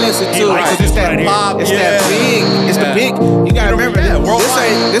shit I listen to. It's that pop. It's that big. It's the big. You gotta remember,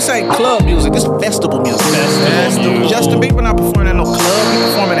 this ain't club music. This is festival music. Justin Bieber not performing at no club. He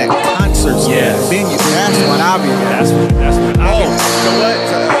performing at concerts. Yeah. Venues. That's what I'll be at. That's what you know what?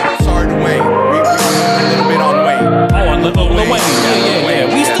 Sorry to Wayne. We a little bit on Wayne. On Lil Wayne. Yeah.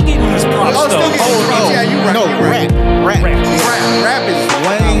 We still getting these props, though. Yeah, you right. No, rap is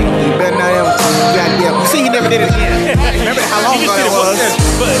Wayne. You better not ever goddamn. You see, he never did it again. Remember how long ago that was?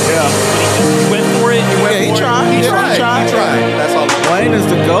 But he went for it. He tried. He tried. That's all. Wayne is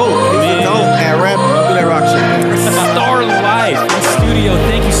the GOAT. He's the GOAT at rapping. Do that rock shit. Star Life in studio.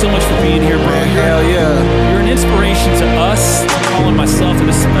 Thank you so much for being here, bro. Hell yeah. You're an inspiration to us, to Colin, myself, and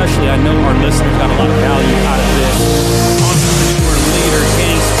especially I know our listeners got a lot of value out of this. Entrepreneur, leader,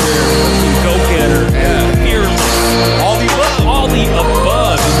 gangster, go-getter, fearless. All the above. All the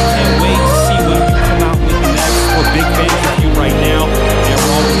above.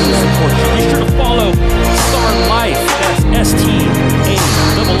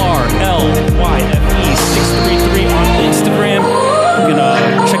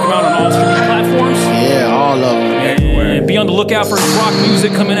 on the lookout for his rock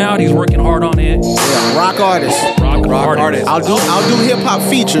music coming out. He's working hard on it. Yeah, rock artist. Rock artist. I'll do hip hop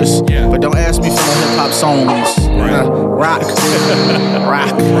features, but don't ask me for no hip hop songs. Right. Rock.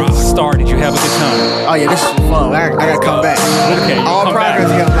 Star, did you have a good time? Oh yeah, this is fun. I gotta come back. Okay, all come progress,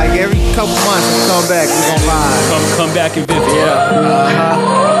 back. like every couple months, we come back. We gonna live. Come back and visit. Yeah.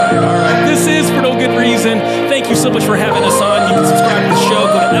 All right. This is For No Good Reason. Thank you so much for having us on. You can subscribe to the show.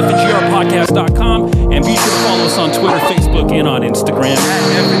 Go to FNGRpodcast.com and be sure to follow us on Twitter, Facebook, and on Instagram.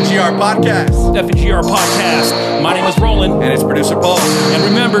 At FNGR Podcast. FNGR Podcast. My name is Roland. And it's producer Paul. And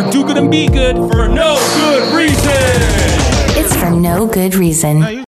remember, do good and be good for no good reason. It's For No Good Reason.